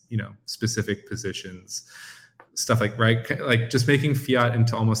against, specific positions. Stuff like, right? Like just making Fiat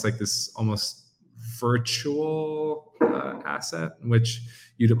into almost like this almost virtual asset in which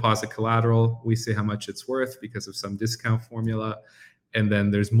you deposit collateral. We say how much it's worth because of some discount formula. And then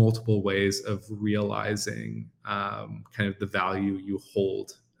there's multiple ways of realizing kind of the value you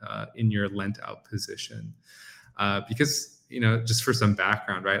hold in your lent out position. Because, just for some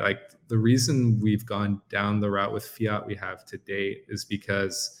background, right? Like the reason we've gone down the route with fiat we have to date is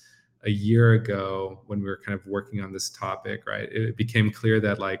because a year ago, when we were kind of working on this topic, right, it became clear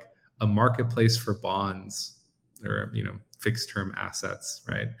that like a marketplace for bonds or, fixed term assets,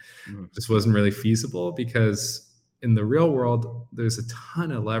 right, just wasn't really feasible, because in the real world, there's a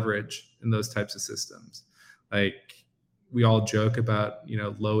ton of leverage in those types of systems. Like we all joke about,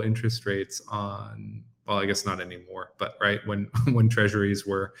 low interest rates on, well, I guess not anymore, but right when treasuries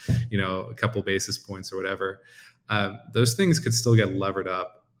were, a couple basis points or whatever, those things could still get levered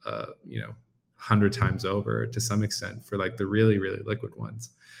up, 100 times over to some extent for like the really, really liquid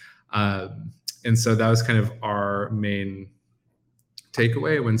ones. And so that was kind of our main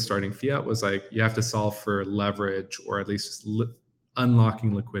takeaway when starting fiat, was like, you have to solve for leverage, or at least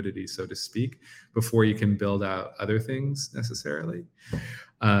unlocking liquidity, so to speak, before you can build out other things necessarily.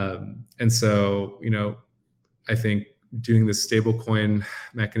 And so, I think doing the stablecoin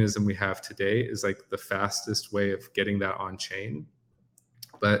mechanism we have today is like the fastest way of getting that on chain.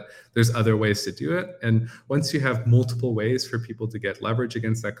 But there's other ways to do it. And once you have multiple ways for people to get leverage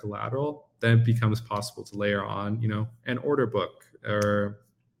against that collateral, then it becomes possible to layer on, an order book, or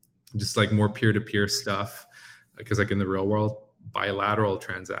just like more peer-to-peer stuff. Because like in the real world, bilateral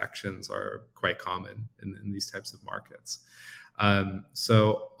transactions are quite common in these types of markets.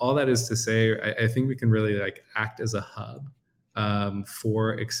 So all that is to say, I think we can really like act as a hub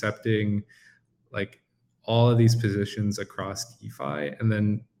for accepting like all of these positions across DeFi, and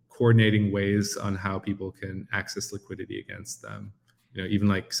then coordinating ways on how people can access liquidity against them. Even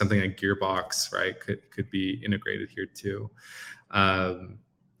like something like Gearbox, right, could be integrated here too. And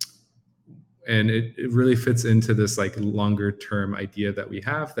it really fits into this like longer term idea that we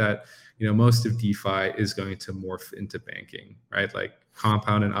have that, most of DeFi is going to morph into banking, right? Like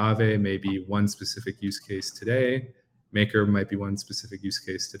Compound and Aave may be one specific use case today. Maker might be one specific use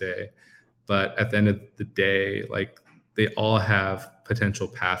case today. But at the end of the day, like they all have potential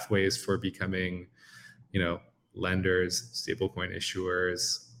pathways for becoming, lenders, stablecoin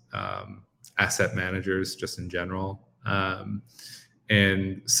issuers, asset managers, just in general.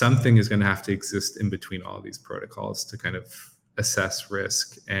 And something is going to have to exist in between all of these protocols to kind of assess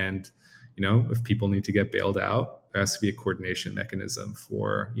risk. And, if people need to get bailed out, there has to be a coordination mechanism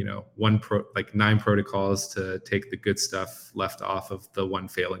for, 9 protocols to take the good stuff left off of the one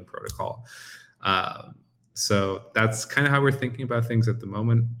failing protocol. So that's kind of how we're thinking about things at the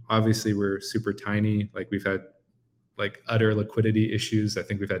moment. Obviously, we're super tiny. Like we've had like utter liquidity issues. I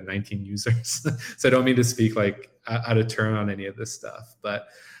think we've had 19 users. So I don't mean to speak like out of turn on any of this stuff, but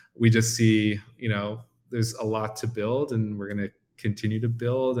we just see, there's a lot to build, and we're going to continue to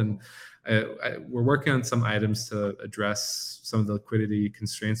build. And we're working on some items to address some of the liquidity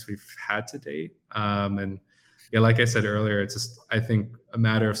constraints we've had to date. And yeah, like I said earlier, it's just, I think, a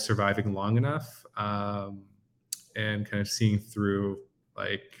matter of surviving long enough and kind of seeing through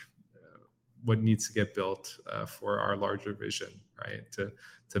like what needs to get built for our larger vision, right?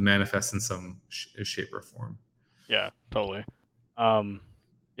 To manifest in some shape or form. Yeah, totally.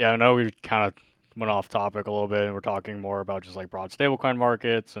 Yeah, I know we kind of went off topic a little bit, and we're talking more about just like broad stablecoin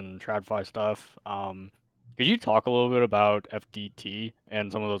markets and TradFi stuff. Could you talk a little bit about FDT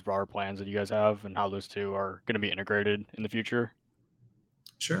and some of those broader plans that you guys have, and how those two are going to be integrated in the future?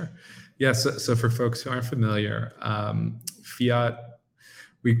 Sure. Yeah. So for folks who aren't familiar, fiat,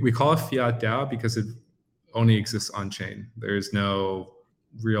 we call it fiat DAO because it only exists on chain. There's no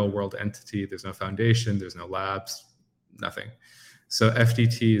real world entity. There's no foundation. There's no labs, nothing. So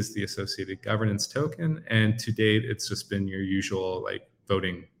FDT is the associated governance token. And to date, it's just been your usual like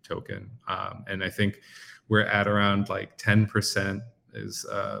voting token. And I think we're at around like 10% is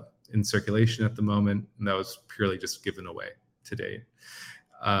in circulation at the moment. And that was purely just given away to date.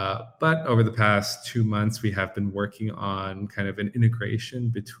 But over the past 2 months, we have been working on kind of an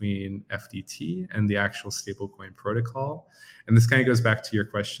integration between FDT and the actual stablecoin protocol. And this kind of goes back to your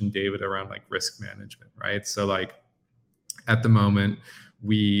question, David, around like risk management, right? So like at the moment,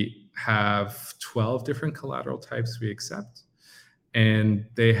 we have 12 different collateral types we accept, and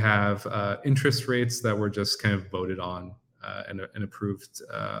they have interest rates that were just kind of voted on and approved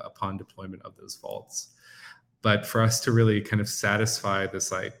upon deployment of those vaults. But for us to really kind of satisfy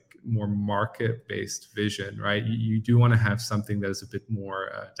this like more market-based vision, right? You do want to have something that is a bit more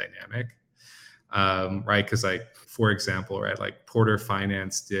dynamic, right? Because like, for example, right, like Porter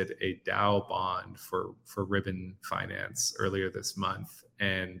Finance did a DAO bond for Ribbon Finance earlier this month.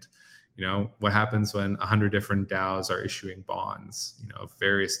 And, what happens when 100 different DAOs are issuing bonds, of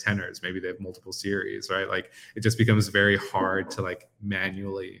various tenors? Maybe they have multiple series, right? Like it just becomes very hard to like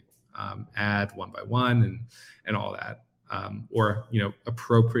manually add one by one and all that, or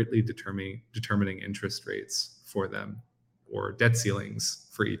appropriately determining interest rates for them or debt ceilings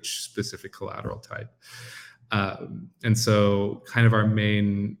for each specific collateral type. And so kind of our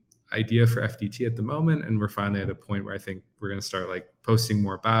main idea for FDT at the moment, and we're finally at a point where I think we're going to start like posting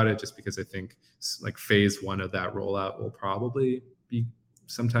more about it, just because I think like phase 1 of that rollout will probably be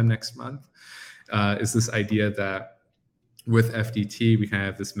sometime next month, is this idea that with FDT, we kind of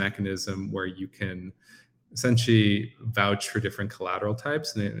have this mechanism where you can essentially vouch for different collateral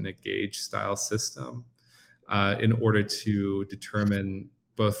types in a gauge style system, in order to determine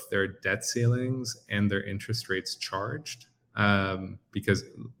both their debt ceilings and their interest rates charged. Because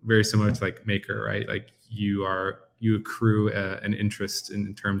very similar to like Maker, right? Like you accrue an interest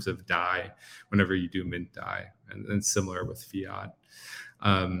in terms of DAI whenever you do mint DAI, and similar with Fiat.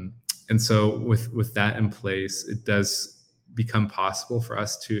 And so with that in place, it does become possible for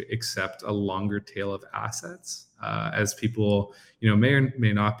us to accept a longer tail of assets, as people may or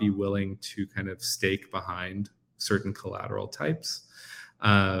may not be willing to kind of stake behind certain collateral types.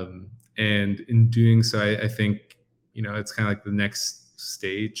 And in doing so, I think it's kind of like the next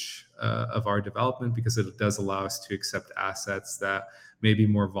stage of our development, because it does allow us to accept assets that may be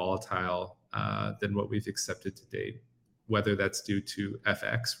more volatile than what we've accepted to date, whether that's due to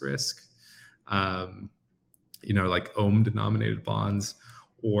FX risk, like ohm denominated bonds,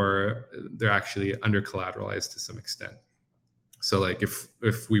 or they're actually under collateralized to some extent. So like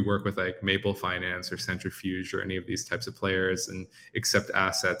if we work with like Maple Finance or Centrifuge or any of these types of players and accept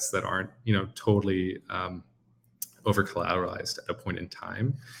assets that aren't totally over collateralized at a point in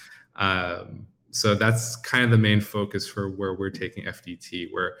time. So that's kind of the main focus for where we're taking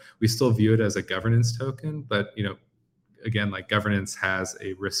FDT, where we still view it as a governance token, but again, like governance has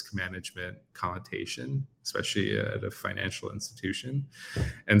a risk management connotation, especially at a financial institution.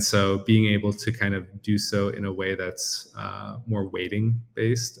 And so being able to kind of do so in a way that's more weighting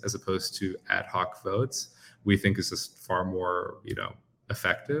based as opposed to ad hoc votes, we think is just far more,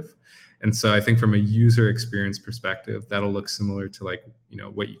 effective. And so I think from a user experience perspective, that'll look similar to like,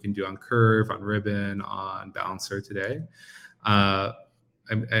 what you can do on Curve, on Ribbon, on Balancer today.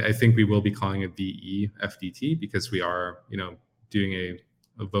 I think we will be calling it VE FDT, because we are, doing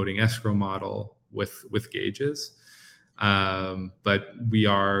a voting escrow model with gauges. But we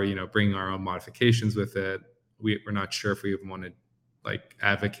are, bringing our own modifications with it. We're not sure if we even want to like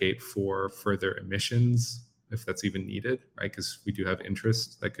advocate for further emissions, if that's even needed, right? Because we do have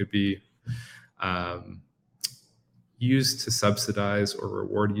interest that could be used to subsidize or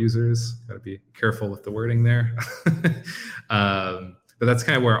reward users. Got to be careful with the wording there. But that's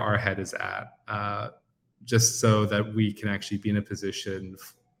kind of where our head is at, just so that we can actually be in a position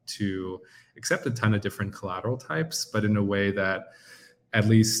to accept a ton of different collateral types, but in a way that at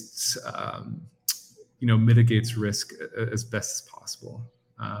least mitigates risk as best as possible.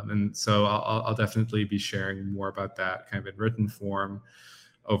 And so I'll definitely be sharing more about that kind of in written form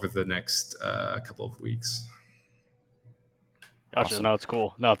over the next couple of weeks. Gotcha. Awesome. No, it's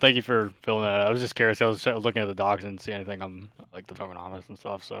cool. No, thank you for filling that. I was just curious. I was looking at the docs and see anything on like the tokenomics and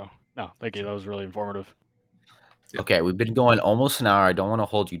stuff. So no, thank you. That was really informative. Okay, we've been going almost an hour. I don't want to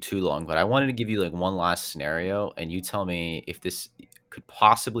hold you too long, but I wanted to give you like one last scenario, and you tell me if this could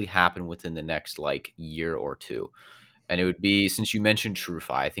possibly happen within the next like year or two. And it would be, since you mentioned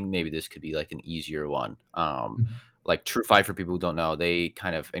TrueFi, I think maybe this could be like an easier one. Like TrueFi, for people who don't know, they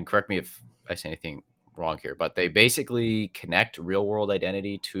kind of, and correct me if I say anything wrong here, but they basically connect real world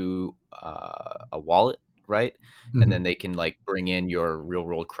identity to a wallet, right? Mm-hmm. And then they can like bring in your real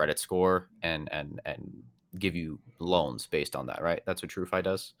world credit score and give you loans based on that, right? That's what TrueFi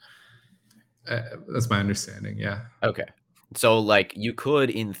does. That's my understanding. Yeah. Okay. So like you could,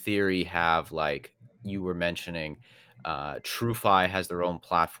 in theory, have like you were mentioning, TrueFi has their own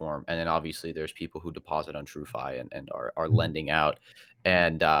platform, and then obviously there's people who deposit on TrueFi and are lending out.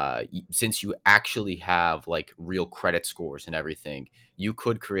 And since you actually have like real credit scores and everything, you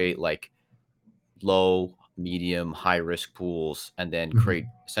could create like low, medium, high risk pools, and then create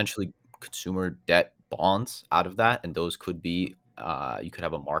essentially consumer debt bonds out of that. And those could be, you could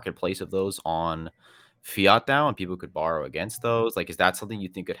have a marketplace of those on Fiat DAO, and people could borrow against those. Like, is that something you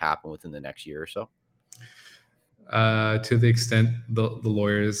think could happen within the next year or so? To the extent the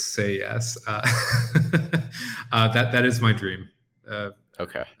lawyers say yes, that is my dream.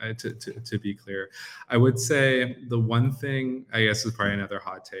 Okay. To be clear, I would say the one thing, I guess, is probably another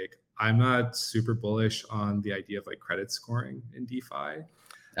hot take. I'm not super bullish on the idea of like credit scoring in DeFi.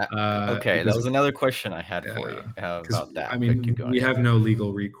 Okay, that was another question I had for you about I that. mean, Keep going. we Yeah. have no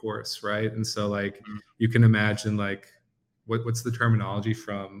legal recourse, right? And so like Mhm. you can imagine like what's the terminology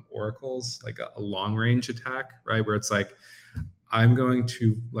from oracles, like a long range attack, right? Where it's like I'm going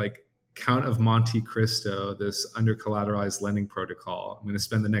to like Count of Monte Cristo, this under collateralized lending protocol. I'm going to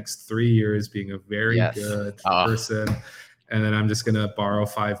spend the next 3 years being a very Yes. good person, and then I'm just going to borrow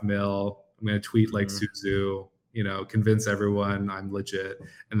 5 mil. I'm going to tweet like Suzu, you know, convince everyone I'm legit,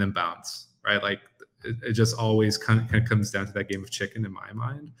 and then bounce, right? Like it just always kind of comes down to that game of chicken in my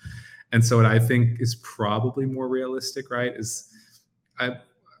mind. And so what I think is probably more realistic, right, is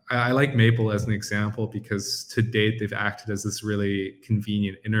I like Maple as an example because to date they've acted as this really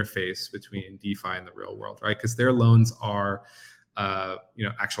convenient interface between DeFi and the real world, right? Because their loans are,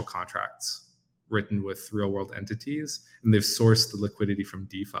 actual contracts written with real world entities, and they've sourced the liquidity from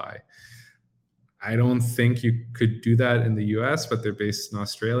DeFi. I don't think you could do that in the US, but they're based in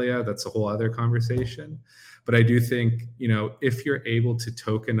Australia. That's a whole other conversation. But I do think, if you're able to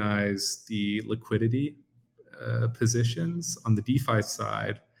tokenize the liquidity positions on the DeFi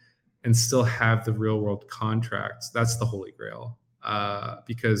side and still have the real world contracts, that's the holy grail.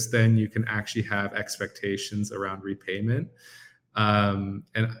 Because then you can actually have expectations around repayment. And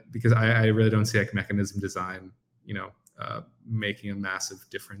because I really don't see like mechanism design, making a massive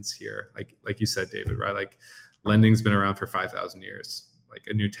difference here. Like you said, David, right? Like lending's been around for 5,000 years. Like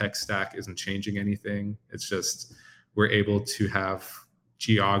a new tech stack isn't changing anything. It's just we're able to have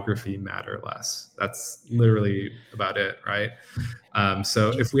geography matter less. That's literally about it, right?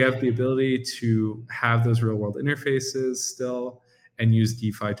 So if we have the ability to have those real world interfaces still and use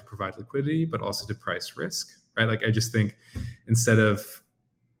DeFi to provide liquidity, but also to price risk, right? Like I just think instead of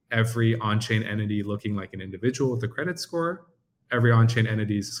every on-chain entity looking like an individual with a credit score, every on-chain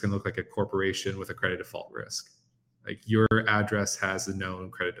entity is just going to look like a corporation with a credit default risk. Like your address has a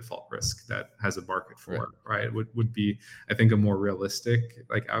known credit default risk that has a market for, right? Would be, I think, a more realistic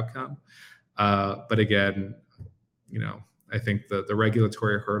like outcome. But again, I think the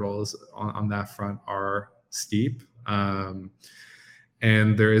regulatory hurdles on that front are steep.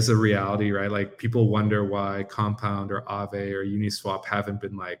 And there is a reality, right? Like people wonder why Compound or Aave or Uniswap haven't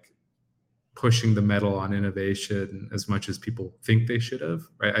been like pushing the metal on innovation as much as people think they should have,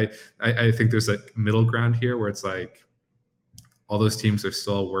 right? I think there's a middle ground here where it's like all those teams are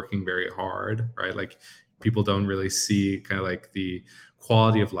still working very hard, right? Like people don't really see kind of like the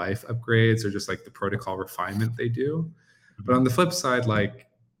quality of life upgrades or just like the protocol refinement they do. But on the flip side, like,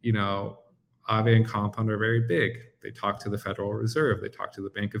 Aave and Compound are very big. They talk to the Federal Reserve. They talk to the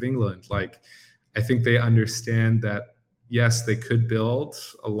Bank of England. Like, I think they understand that, yes, they could build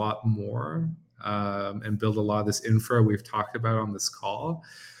a lot more and build a lot of this infra we've talked about on this call.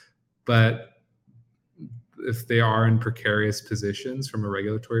 But if they are in precarious positions from a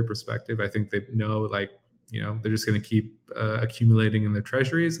regulatory perspective, I think they know, like, they're just going to keep accumulating in their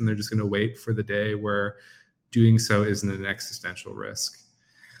treasuries, and they're just going to wait for the day where doing so isn't an existential risk.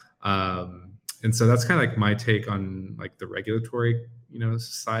 And so that's kind of like my take on like the regulatory,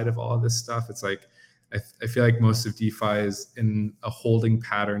 side of all of this stuff. It's like, I feel like most of DeFi is in a holding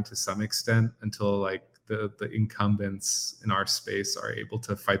pattern to some extent until like the incumbents in our space are able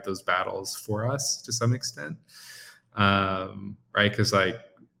to fight those battles for us to some extent. Right. Cause like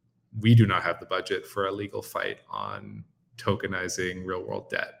we do not have the budget for a legal fight on tokenizing real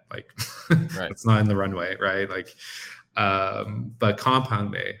world debt. Like it's not in the runway. Right. Like, but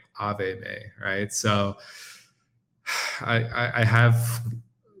Compound may, Aave may, right? So I have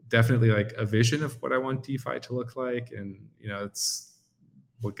definitely like a vision of what I want DeFi to look like, and it's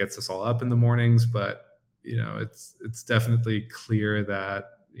what gets us all up in the mornings. But it's definitely clear that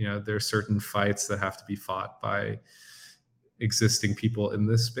there are certain fights that have to be fought by existing people in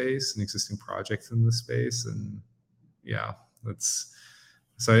this space and existing projects in this space, and that's.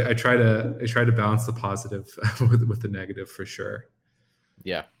 So I try to balance the positive with the negative for sure.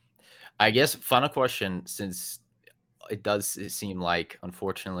 Yeah, I guess final question, since it does seem like,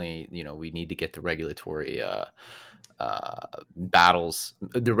 unfortunately, we need to get the regulatory battles.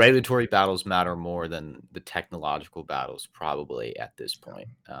 The regulatory battles matter more than the technological battles, probably at this point.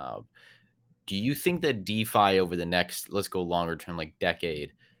 Do you think that DeFi over the next, let's go longer term, like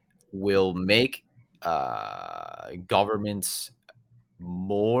decade, will make governments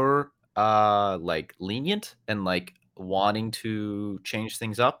more like lenient and like wanting to change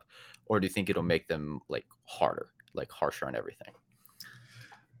things up, or do you think it'll make them like harder, like harsher on everything?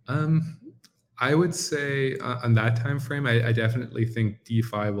 I would say on that time frame, I definitely think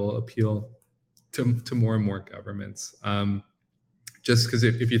DeFi will appeal to more and more governments. Just because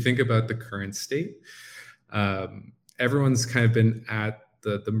if you think about the current state, everyone's kind of been at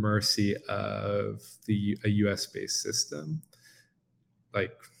the mercy of a US based system.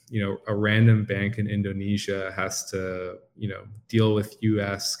 Like, a random bank in Indonesia has to, deal with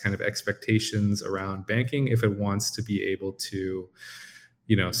US kind of expectations around banking if it wants to be able to,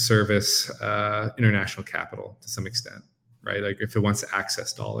 service international capital to some extent, right? Like if it wants to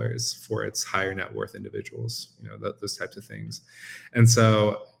access dollars for its higher net worth individuals, those types of things. And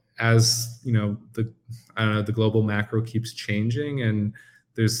so as, the global macro keeps changing and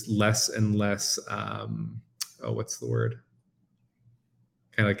there's less and less, what's the word?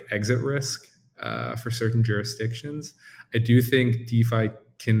 Kind of like exit risk for certain jurisdictions. I do think DeFi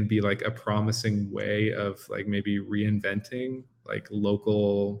can be like a promising way of like maybe reinventing like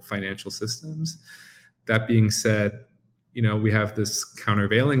local financial systems. That being said, we have this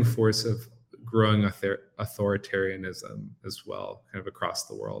countervailing force of growing authoritarianism as well, kind of across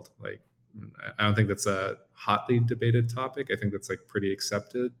the world. Like, I don't think that's a hotly debated topic. I think that's like pretty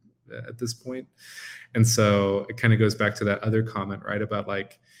accepted at this point. And so it kind of goes back to that other comment, right? About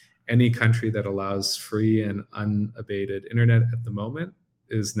like any country that allows free and unabated internet at the moment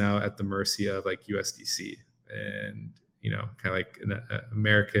is now at the mercy of like USDC and, kind of like an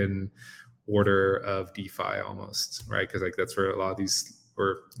American order of DeFi almost, right? Because like that's where a lot of these,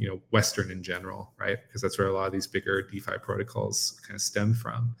 or, Western in general, right? Because that's where a lot of these bigger DeFi protocols kind of stem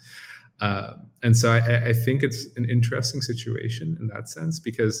from. And so I think it's an interesting situation in that sense,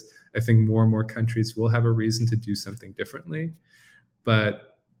 because I think more and more countries will have a reason to do something differently.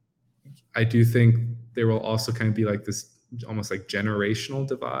 But I do think there will also kind of be like this almost like generational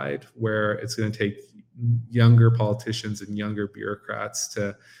divide where it's going to take younger politicians and younger bureaucrats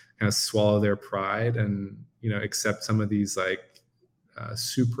to kind of swallow their pride and, accept some of these like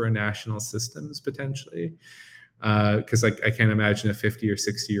supranational systems potentially. Because like I can't imagine a 50 or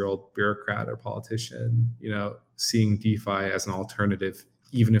 60-year-old bureaucrat or politician, seeing DeFi as an alternative,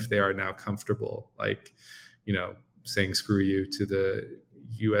 even if they are now comfortable, like, saying screw you to the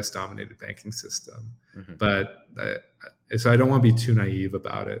US dominated banking system. Mm-hmm. But so I don't want to be too naive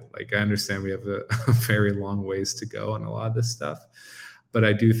about it. Like I understand we have a very long ways to go on a lot of this stuff, but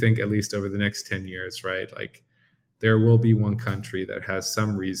I do think at least over the next 10 years, right? Like there will be one country that has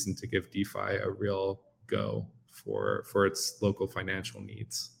some reason to give DeFi a real go for its local financial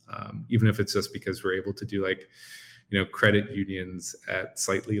needs, even if it's just because we're able to do like, credit unions at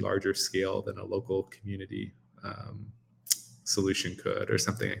slightly larger scale than a local community solution could, or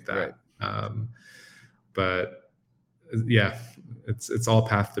something like that. Right. But yeah, it's all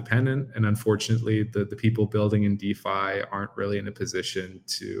path dependent, and unfortunately, the people building in DeFi aren't really in a position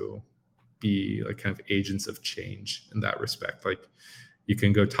to be like kind of agents of change in that respect. Like you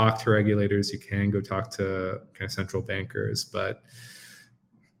can go talk to regulators, you can go talk to kind of central bankers, but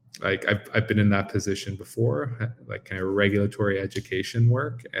like I've been in that position before, like kind of regulatory education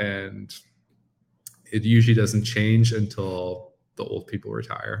work, and it usually doesn't change until the old people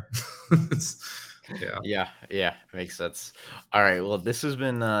retire. Yeah, makes sense. All right, well, this has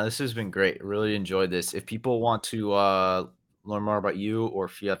been great. Really enjoyed this. If people want to learn more about you or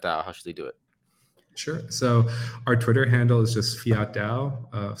Fiat DAO, how should they do it? Sure. So our Twitter handle is just Fiat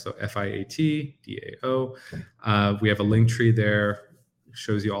DAO. So FIAT DAO. We have a link tree there,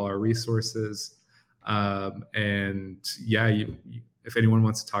 shows you all our resources. And yeah, if anyone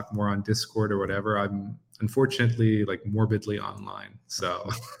wants to talk more on Discord or whatever, I'm unfortunately like morbidly online. So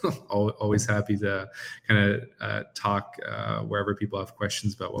always happy to kind of talk wherever people have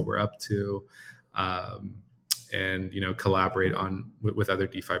questions about what we're up to, and collaborate on with other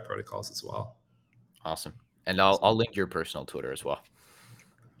DeFi protocols as well. Awesome. And I'll link your personal Twitter as well.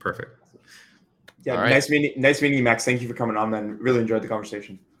 Perfect. Yeah, right. Nice meeting you, Max. Thank you for coming on, man. Really enjoyed the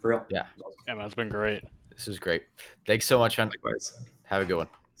conversation. For real. Yeah. Yeah, man, it's been great. This is great. Thanks so much, man. Likewise. Have a good one.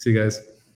 See you guys.